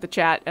I look at the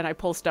chat and I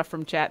pull stuff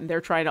from chat and they're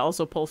trying to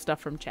also pull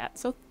stuff from chat.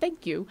 So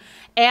thank you.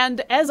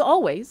 And as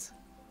always,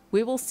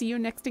 we will see you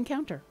next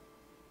encounter.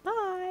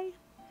 Bye.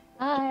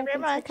 Bye. Thank you very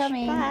much. For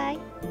coming. Bye.